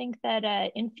also think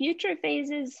that in future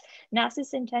phases, NASA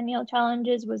Centennial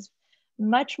Challenges was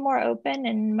much more open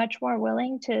and much more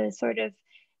willing to sort of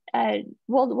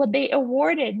they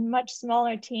awarded much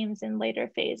smaller teams in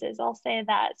later phases, I'll say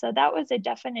that. So that was a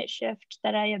definite shift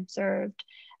that I observed,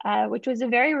 which was a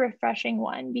very refreshing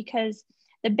one, because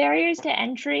the barriers to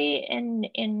entry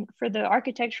for the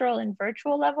architectural and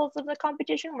virtual levels of the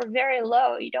competition were very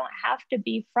low. You don't have to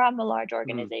be from a large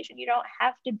organization. You don't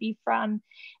have to be from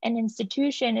an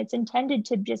institution. It's intended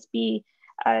to just be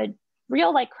a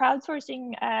real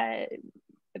crowdsourcing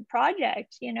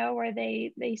project, where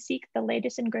they seek the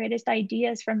latest and greatest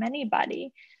ideas from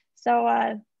anybody.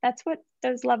 So that's what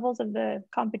those levels of the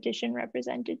competition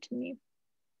represented to me.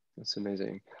 That's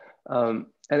amazing. And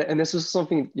this is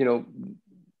something,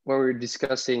 when we were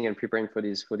discussing and preparing for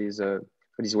these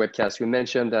webcasts, we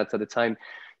mentioned that at the time,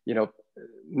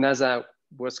 NASA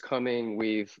was coming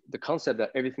with the concept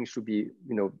that everything should be,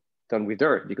 done with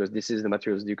dirt, because this is the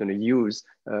materials you're going to use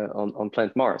on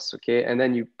planet Mars, okay? And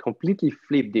then you completely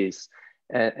flipped this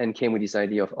and came with this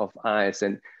idea of ice,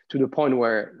 and to the point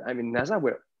where, NASA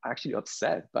were actually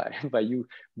upset by you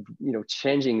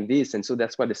changing this. And so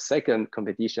that's why the second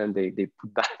competition, they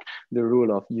put back the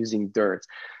rule of using dirt.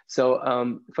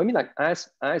 So for me, ice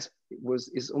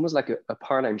is almost like a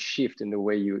paradigm shift in the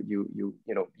way you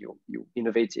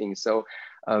innovating. So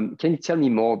can you tell me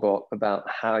more about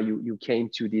how you came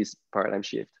to this paradigm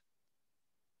shift?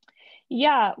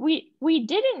 Yeah, we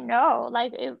didn't know.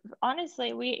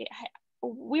 Honestly, we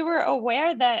were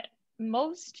aware that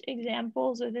most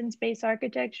examples within space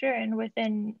architecture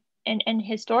and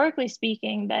historically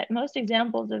speaking, that most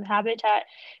examples of habitat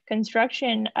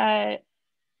construction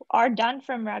are done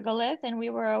from regolith, and we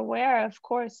were aware, of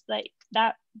course, like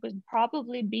that would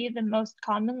probably be the most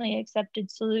commonly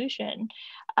accepted solution.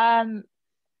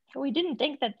 We didn't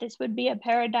think that this would be a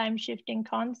paradigm shifting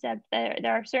concept.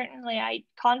 There are certainly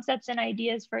concepts and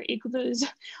ideas for igloos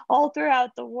all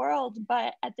throughout the world,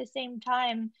 but at the same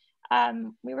time,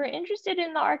 we were interested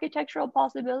in the architectural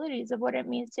possibilities of what it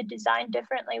means to design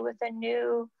differently with a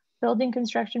new building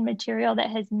construction material that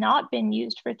has not been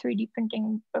used for 3D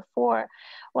printing before.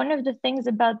 One of the things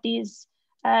about these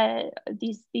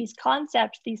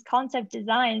concept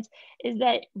designs is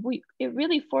that it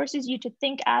really forces you to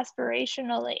think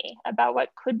aspirationally about what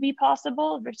could be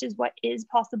possible versus what is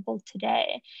possible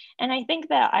today. And I think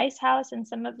that Ice House and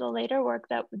some of the later work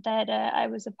that I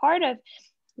was a part of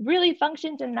really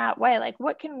functions in that way. Like,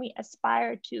 what can we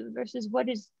aspire to versus what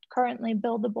is currently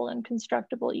buildable and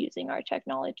constructible using our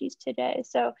technologies today?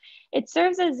 So it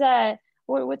serves as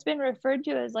what's been referred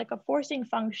to as like a forcing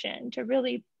function to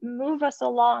really move us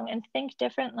along and think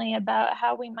differently about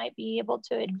how we might be able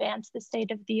to advance the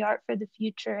state of the art for the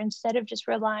future instead of just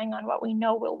relying on what we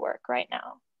know will work right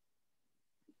now.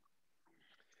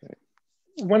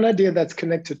 One idea that's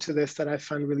connected to this that I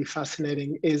find really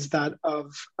fascinating is that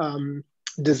of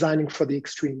designing for the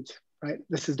extremes, right?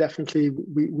 This is definitely,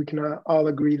 we can all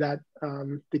agree that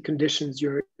the conditions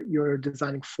you're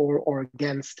designing for or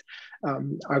against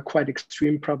are quite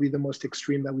extreme, probably the most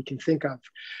extreme that we can think of.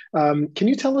 Can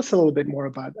you tell us a little bit more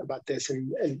about this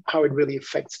and how it really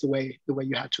affects the way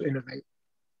you had to innovate?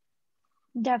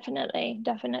 Definitely.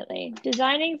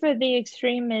 Designing for the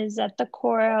extreme is at the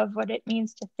core of what it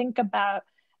means to think about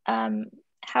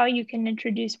how you can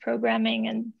introduce programming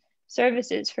and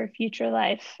services for future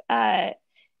life on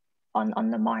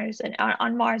Mars and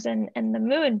the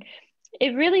moon.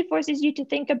 It really forces you to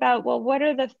think about, well, what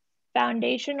are the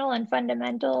foundational and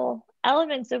fundamental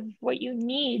elements of what you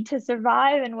need to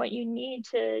survive and what you need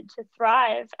to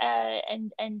thrive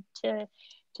and to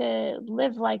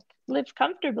live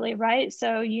comfortably, right?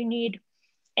 So you need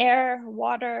air,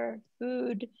 water,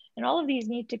 food, and all of these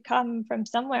need to come from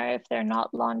somewhere if they're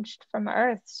not launched from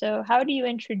Earth. So how do you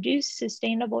introduce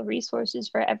sustainable resources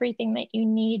for everything that you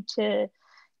need to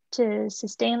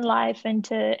sustain life and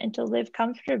to live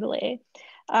comfortably?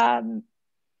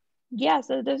 Yeah,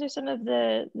 so those are some of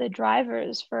the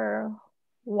drivers for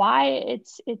why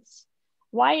it's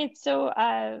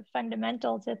so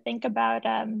fundamental to think about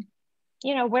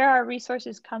where our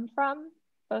resources come from,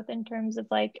 both in terms of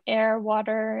like air,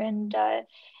 water,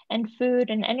 and food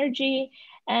and energy,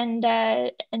 and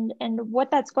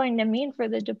what that's going to mean for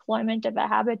the deployment of a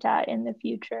habitat in the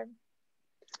future.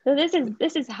 So this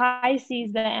is high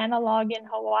seas, the analog in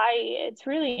Hawaii. It's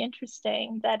really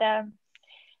interesting that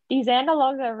these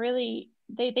analogs are really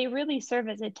they really serve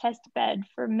as a test bed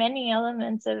for many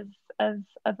elements of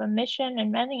a mission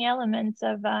and many elements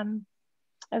of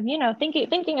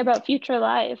thinking about future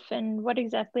life and what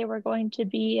exactly we're going to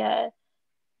be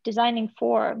designing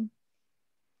for.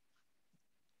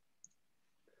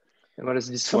 And what is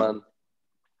this one?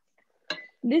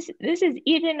 This is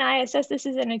Eden ISS. This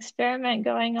is an experiment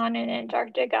going on in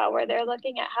Antarctica where they're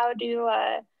looking at how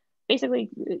to basically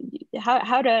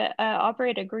how to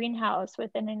operate a greenhouse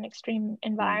within an extreme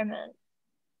environment.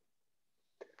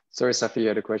 Sorry, Safir, you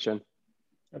had a question.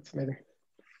 That's amazing.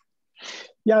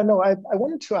 Yeah, no, I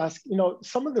wanted to ask,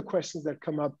 some of the questions that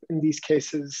come up in these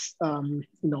cases,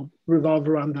 revolve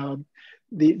around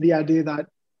the idea that,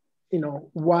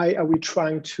 why are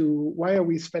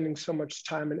we spending so much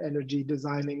time and energy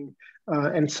designing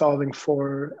and solving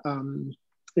for,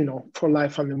 for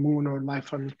life on the moon or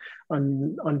life on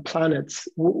planets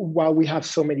while we have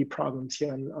so many problems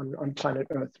here on planet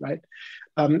Earth, right?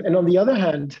 And on the other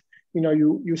hand,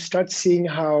 you start seeing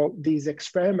how these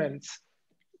experiments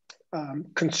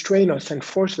constrain us and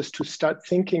force us to start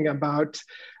thinking about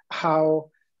how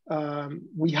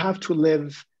we have to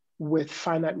live with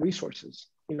finite resources.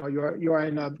 You're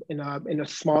in a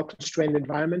small constrained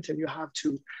environment, and you have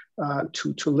to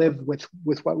live with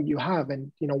what you have.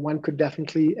 And one could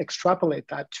definitely extrapolate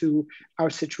that to our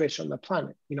situation on the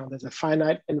planet. There's a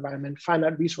finite environment,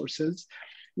 finite resources.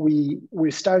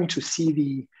 We're starting to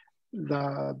see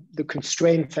the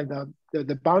constraints and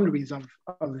the boundaries of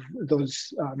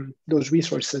those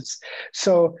resources.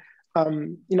 So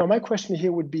my question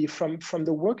here would be, from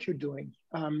the work you're doing,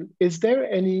 is there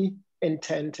any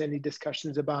intent, any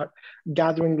discussions about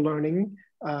gathering learning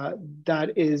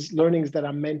learnings that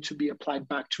are meant to be applied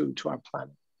back to our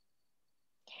planet?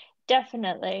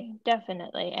 Definitely.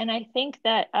 And I think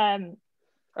that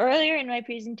earlier in my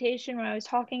presentation, when I was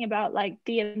talking about like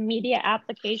the immediate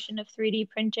application of 3D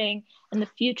printing and the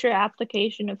future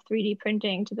application of 3D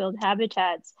printing to build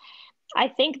habitats, I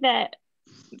think that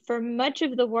for much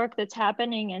of the work that's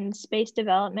happening in space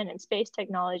development and space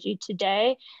technology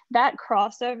today, that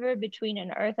crossover between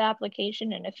an Earth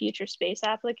application and a future space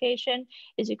application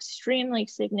is extremely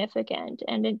significant.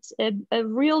 And it's a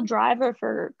real driver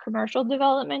for commercial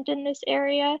development in this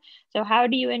area. So how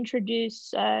do you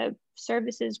introduce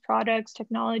services, products,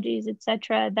 technologies, et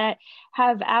cetera, that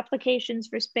have applications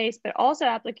for space, but also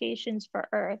applications for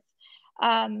Earth?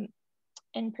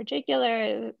 In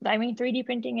particular, I mean, 3D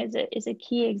printing is a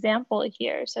key example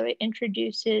here. So it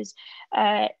introduces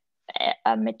a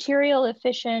material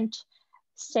efficient,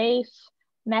 safe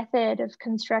method of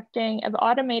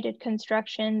automated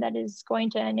construction that is going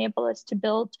to enable us to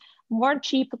build more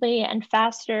cheaply and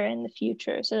faster in the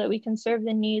future so that we can serve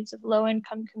the needs of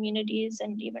low-income communities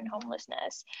and even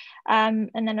homelessness. And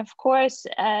then of course,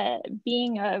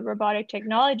 being a robotic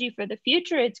technology for the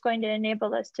future, it's going to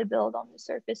enable us to build on the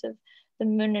surface of the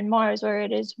Moon and Mars, where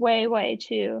it is way, way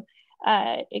too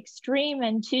extreme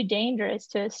and too dangerous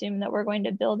to assume that we're going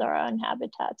to build our own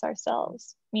habitats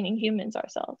ourselves, meaning humans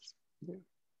ourselves. Yeah.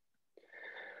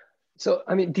 So,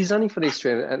 I mean, designing for the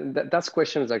extreme, and that's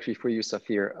question is actually for you,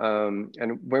 Safir.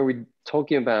 And when we're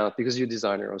talking about, because you're a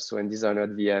designer also and designer at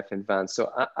VF and Vans,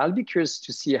 so I'll be curious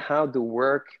to see how the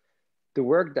work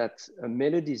that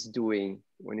Melodie is doing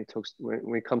when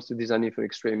it comes to designing for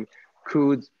extreme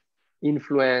could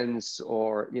influence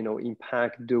or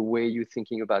impact the way you're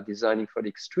thinking about designing for the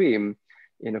extreme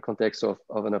in a context of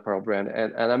an apparel brand.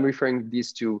 And I'm referring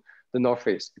this to the North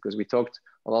Face, because we talked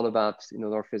a lot about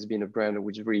North Face being a brand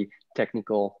which is really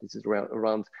technical. This is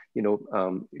around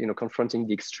confronting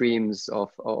the extremes of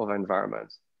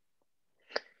environments.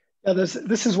 Yeah,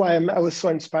 this is why I was so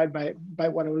inspired by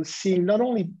what I was seeing, not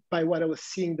only by what I was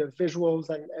seeing, the visuals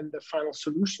and the final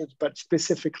solutions, but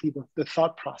specifically the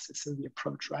thought process and the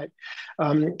approach, right?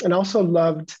 And also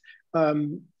loved,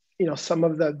 some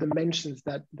of the mentions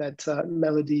that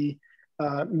Melodie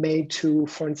made to,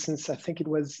 for instance, I think it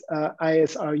was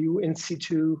ISRU, in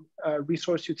situ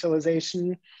resource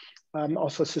utilization,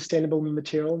 also sustainable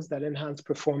materials that enhance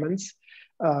performance.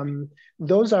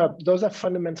 Those are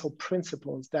fundamental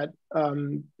principles that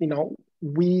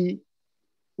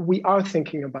we are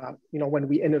thinking about when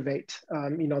we innovate.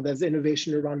 There's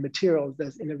innovation around materials,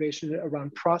 there's innovation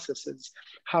around processes.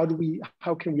 How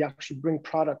can we actually bring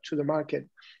product to the market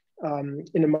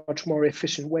in a much more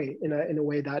efficient way, in a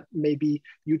way that maybe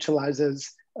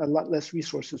utilizes a lot less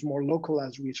resources, more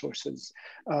localized resources?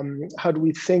 How do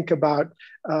we think about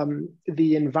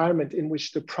the environment in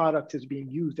which the product is being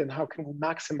used, and how can we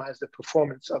maximize the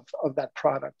performance of that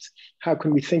product? How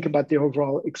can we think about the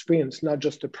overall experience, not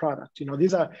just the product?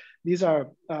 These are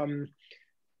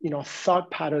thought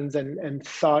patterns and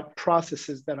thought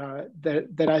processes that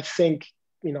I think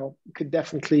could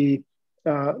definitely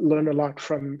learn a lot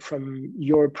from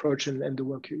your approach and the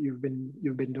work you've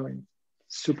been doing.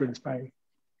 Super inspiring.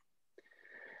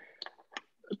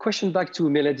 Question back to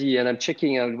Melodie, and I'm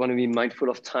checking. I want to be mindful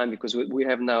of time because we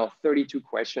have now 32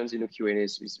 questions in the Q&A,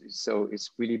 so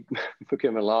it's really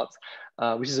become a lot,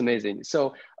 which is amazing.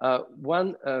 So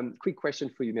one quick question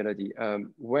for you, Melodie.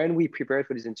 When we prepared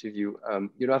for this interview,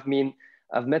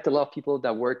 I've met a lot of people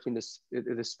that work in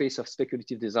the space of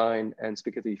speculative design and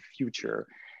speculative future.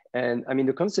 And I mean,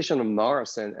 the conversation on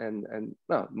Mars and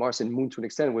Mars and Moon to an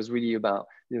extent was really about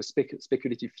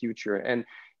speculative future. And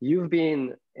you've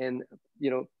been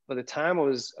by the time I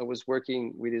was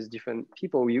working with these different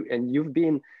people, you've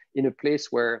been in a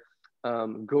place where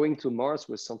going to Mars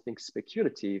was something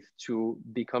speculative to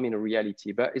becoming a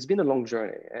reality. But it's been a long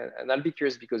journey, and I'll be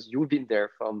curious because you've been there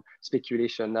from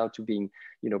speculation now to being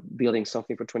building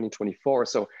something for 2024.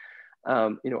 So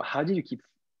how did you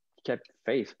kept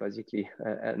faith, basically,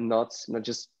 and not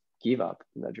just give up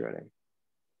in that journey?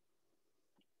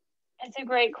 It's a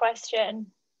great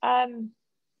question.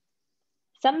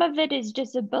 Some of it is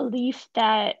just a belief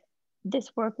that this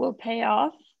work will pay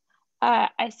off.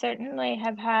 I certainly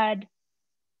have had,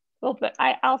 but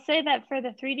I'll say that for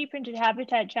the 3D printed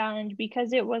habitat challenge,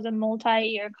 because it was a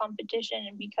multi-year competition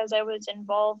and because I was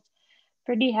involved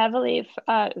pretty heavily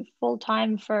full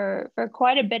time for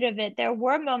quite a bit of it, there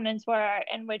were moments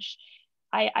in which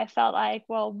I felt like,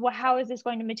 well, how is this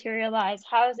going to materialize?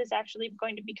 How is this actually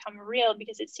going to become real?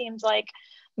 Because it seems like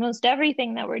most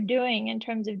everything that we're doing in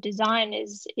terms of design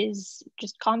is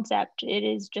just concept. It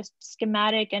is just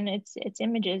schematic, and it's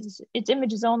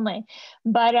images only.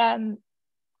 But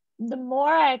the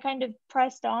more I kind of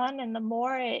pressed on, and the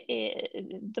more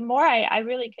I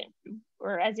really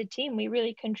or as a team, we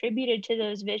really contributed to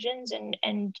those visions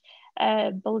and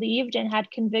believed and had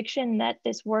conviction that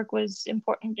this work was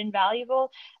important and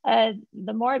valuable,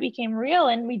 the more it became real,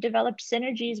 and we developed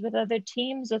synergies with other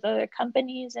teams, with other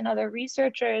companies and other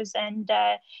researchers. And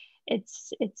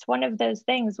it's one of those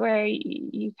things where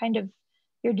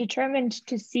you're determined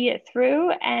to see it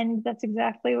through, and that's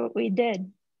exactly what we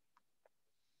did.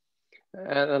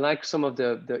 And I like some of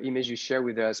the image you share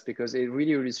with us, because it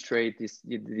really illustrates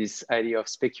this idea of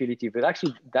speculative, but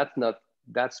actually that's not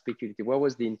that speculative. What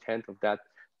was the intent of that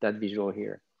visual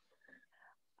here?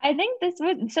 I think this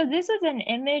was an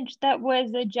image that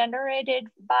was generated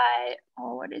by,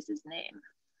 what is his name?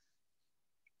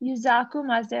 Yusaku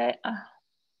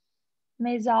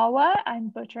Maezawa, I'm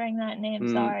butchering that name,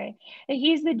 sorry.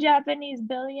 He's the Japanese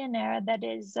billionaire that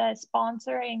is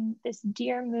sponsoring this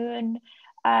Dear Moon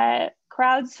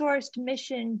crowdsourced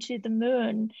mission to the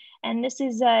moon. And this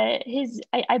is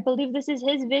I believe this is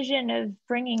his vision of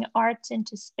bringing arts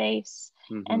into space,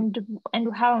 and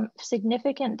how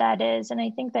significant that is. And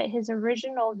I think that his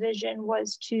original vision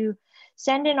was to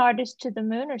send an artist to the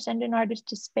moon or send an artist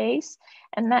to space.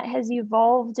 And that has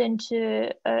evolved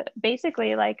into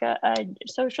basically like a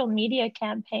social media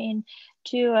campaign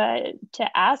to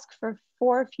ask for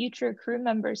 4 future crew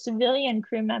members, civilian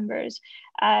crew members,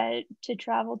 to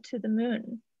travel to the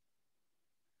moon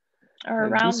or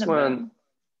around the moon.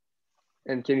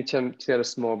 And can you tell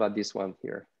us more about this one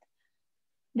here?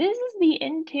 This is the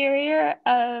interior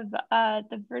of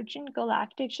the Virgin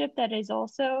Galactic ship that is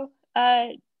also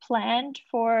planned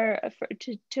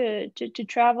to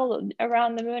travel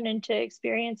around the moon and to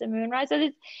experience a moonrise. So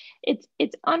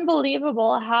it's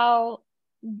unbelievable how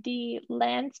the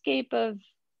landscape of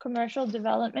commercial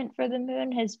development for the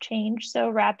moon has changed so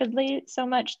rapidly, so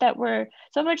much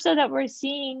so that we're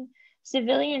seeing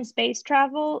civilian space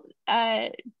travel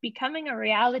becoming a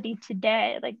reality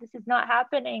today. Like, this is not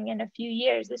happening in a few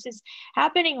years. This is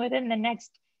happening within the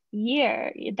next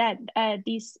year, that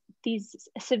these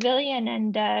civilian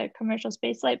and commercial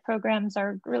spaceflight programs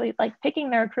are really like picking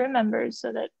their crew members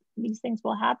so that these things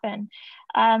will happen.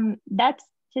 That's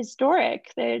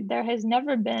historic. There has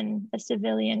never been a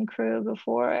civilian crew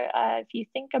before. If you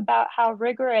think about how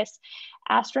rigorous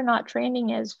astronaut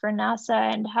training is for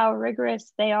NASA and how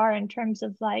rigorous they are in terms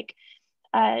of like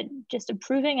just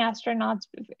approving astronauts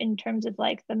in terms of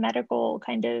like the medical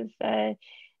kind of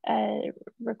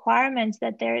requirements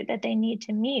that they need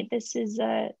to meet. This is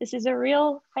a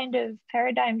real kind of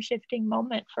paradigm shifting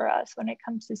moment for us when it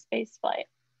comes to space flight.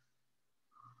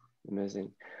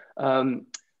 Amazing.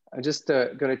 I'm just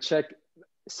gonna check.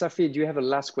 Safir, do you have a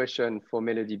last question for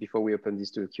Melodie before we open this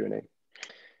to a Q&A?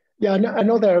 Yeah, I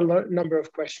know there are a number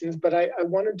of questions, but I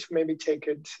wanted to maybe take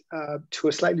it to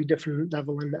a slightly different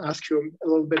level and ask you a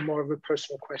little bit more of a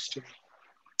personal question.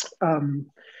 And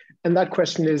that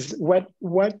question is, what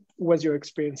was your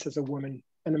experience as a woman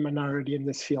and a minority in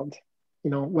this field?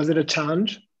 You know, was it a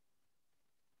challenge?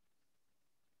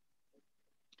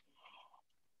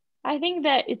 I think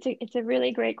that it's a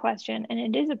really great question, and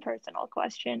it is a personal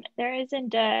question. There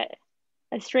isn't a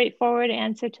straightforward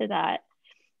answer to that.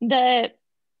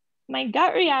 My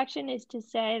gut reaction is to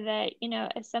say that, you know,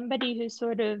 as somebody who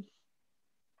sort of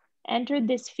entered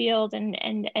this field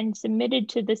and submitted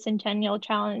to the Centennial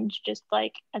Challenge just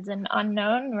like as an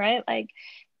unknown, right? Like,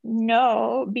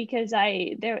 no, because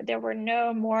there were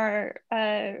no more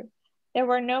kind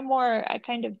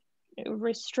of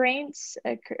restraints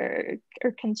or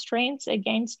constraints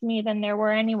against me than there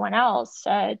were anyone else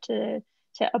to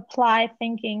apply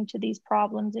thinking to these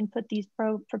problems and put these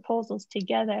proposals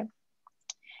together.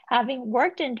 Having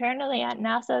worked internally at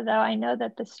NASA, though, I know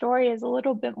that the story is a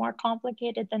little bit more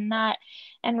complicated than that,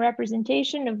 and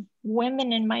representation of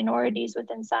women and minorities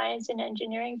within science and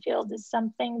engineering fields is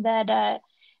something that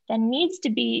needs to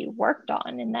be worked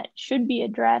on and that should be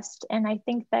addressed. And I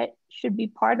think that should be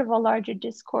part of a larger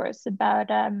discourse about,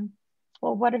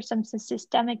 well, what are some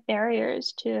systemic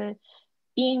barriers to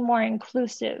being more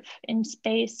inclusive in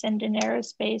space and in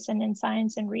aerospace and in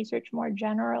science and research more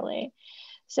generally.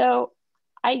 So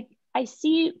I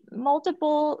see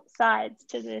multiple sides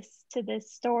to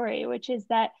this story, which is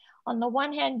that on the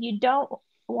one hand, you don't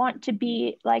want to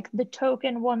be like the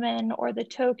token woman or the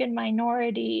token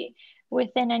minority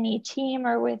within any team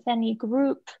or with any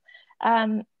group.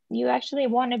 You actually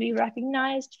want to be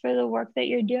recognized for the work that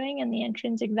you're doing and the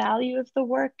intrinsic value of the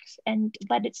work and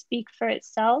let it speak for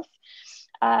itself.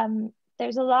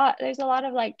 There's a lot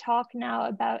of like talk now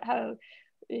about how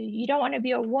you don't want to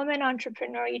be a woman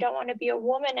entrepreneur, you don't want to be a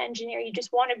woman engineer, you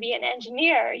just want to be an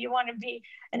engineer, you want to be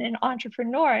an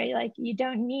entrepreneur. Like, you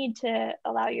don't need to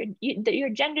allow your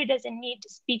gender doesn't need to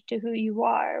speak to who you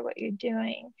are or what you're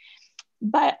doing.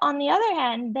 But on the other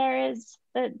hand, there's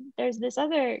this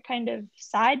other kind of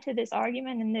side to this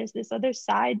argument, and there's this other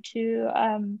side to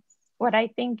what I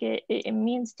think it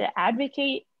means to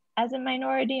advocate as a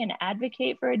minority and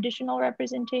advocate for additional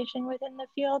representation within the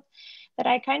field that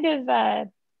I kind of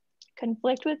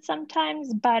conflict with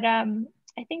sometimes. But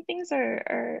I think things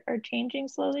are changing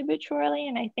slowly but surely,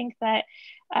 and I think that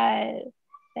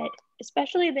that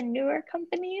especially the newer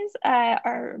companies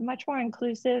are much more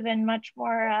inclusive and much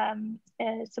more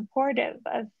supportive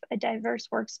of a diverse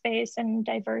workspace and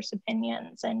diverse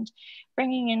opinions, and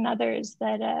bringing in others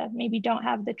that maybe don't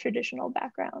have the traditional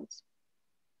backgrounds.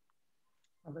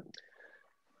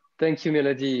 Thank you,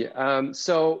 Melodie.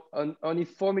 So only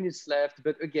 4 minutes left,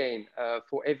 but again,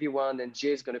 for everyone, and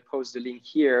Jay is going to post the link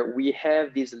here, we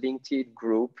have this LinkedIn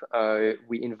group.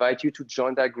 We invite you to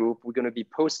join that group. We're going to be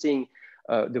posting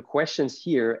the questions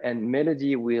here, and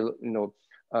Melodie will,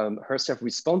 herself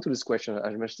respond to this question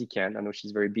as much as she can. I know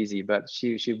she's very busy, but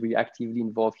she'll be actively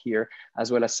involved here,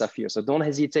 as well as Safir. So don't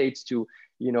hesitate to,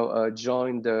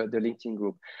 join the LinkedIn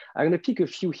group. I'm going to pick a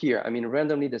few here. I mean,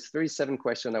 randomly, there's 37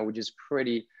 questions, which is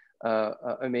pretty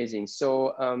amazing.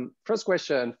 So first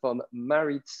question from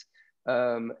Marit.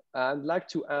 I'd like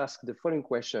to ask the following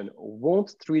question: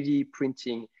 won't 3D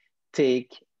printing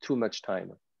take too much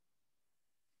time?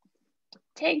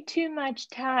 Take too much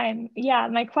time? Yeah,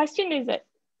 my question is,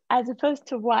 as opposed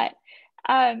to what?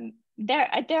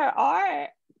 There are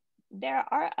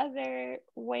other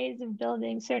ways of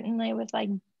building, certainly with like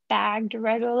bagged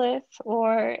regolith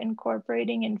or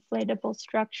incorporating inflatable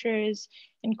structures,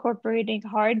 incorporating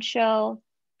hard shell,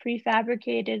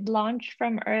 prefabricated, launched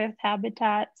from Earth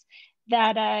habitats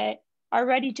that are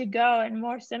ready to go, and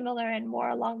more similar and more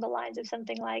along the lines of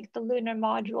something like the Lunar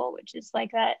module, which is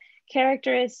like that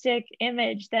characteristic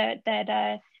image that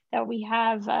we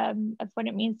have of what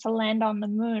it means to land on the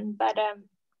moon. But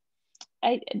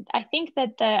I think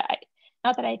that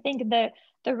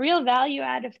the real value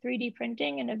add of 3D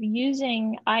printing and of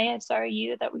using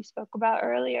ISRU that we spoke about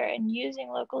earlier and using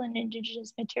local and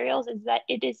indigenous materials is that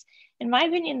it is, in my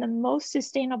opinion, the most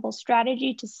sustainable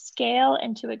strategy to scale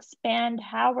and to expand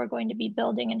how we're going to be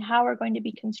building and how we're going to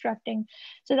be constructing,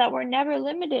 so that we're never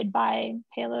limited by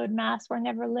payload mass, we're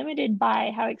never limited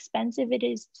by how expensive it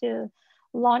is to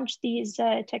launch these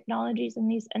technologies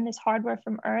and this hardware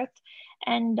from Earth.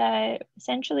 And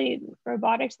essentially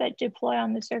robotics that deploy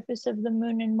on the surface of the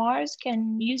moon and Mars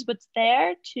can use what's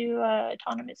there to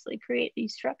autonomously create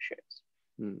these structures.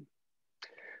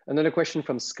 Another question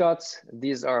from Scott.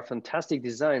 These are fantastic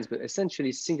designs, but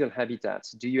essentially single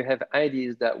habitats. Do you have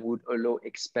ideas that would allow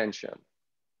expansion?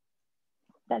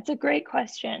 That's a great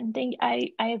question.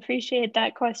 I appreciate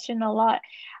that question a lot.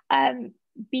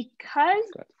 Because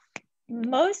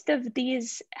most of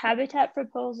these habitat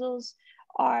proposals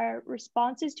are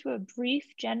responses to a brief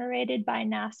generated by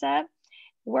NASA,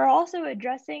 we're also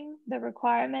addressing the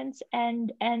requirements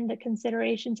and the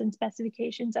considerations and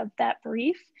specifications of that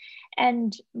brief.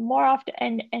 And more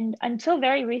often, and until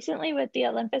very recently with the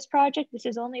Olympus project, this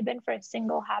has only been for a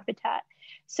single habitat.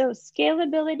 So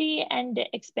scalability and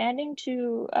expanding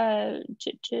to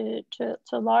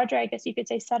larger, I guess you could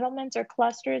say, settlements or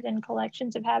clusters and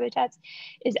collections of habitats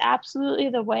is absolutely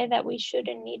the way that we should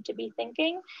and need to be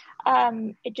thinking.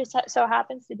 It just so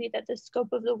happens to be that the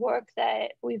scope of the work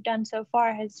that we've done so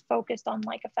far has focused on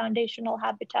like a foundational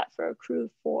habitat for a crew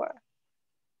 4.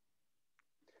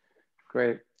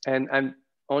 Great. And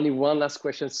only one last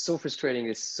question. So frustrating.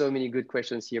 There's so many good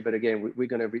questions here, but again, we're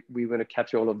gonna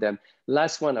capture all of them.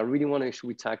 Last one, I really want to make sure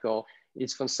we tackle.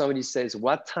 It's from somebody who says,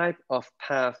 what type of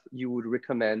path you would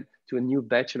recommend to a new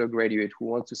bachelor graduate who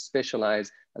wants to specialize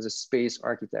as a space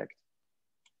architect?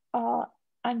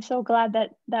 I'm so glad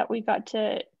that we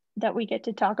get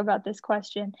to talk about this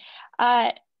question.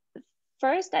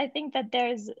 First, I think that there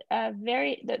is a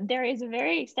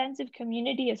very extensive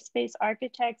community of space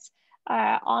architects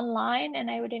online, and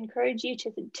I would encourage you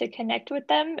to connect with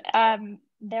them.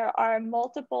 There are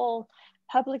multiple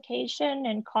publication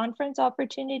and conference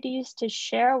opportunities to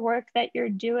share work that you're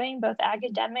doing, both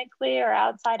academically or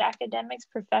outside academics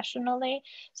professionally.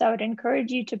 So I would encourage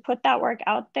you to put that work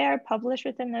out there, publish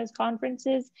within those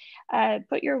conferences,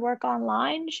 put your work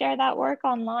online, share that work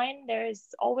online.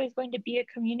 There's always going to be a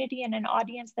community and an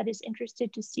audience that is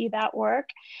interested to see that work,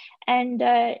 and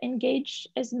engage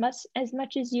as much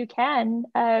as you can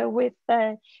with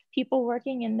people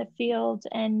working in the field.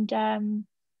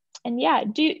 And yeah,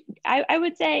 I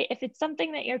would say if it's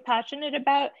something that you're passionate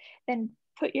about, then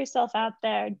put yourself out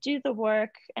there, do the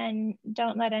work, and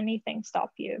don't let anything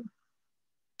stop you.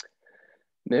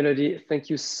 Melodie, thank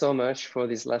you so much for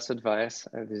this last advice.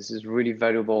 This is really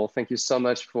valuable. Thank you so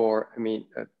much for,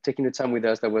 taking the time with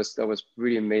us. That was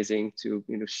really amazing to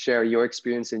share your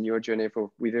experience and your journey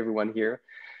with everyone here.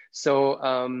 So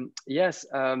yes,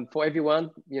 for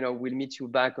everyone, we'll meet you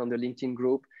back on the LinkedIn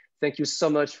group. Thank you so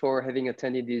much for having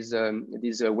attended this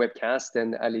webcast,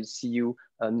 and I'll see you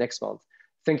next month.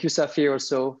 Thank you, Safir.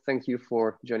 Also, thank you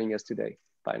for joining us today.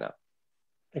 Bye now.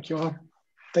 Thank you all.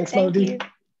 Thanks, Melodie.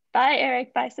 Bye,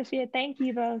 Eric. Bye, Sophia. Thank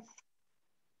you both.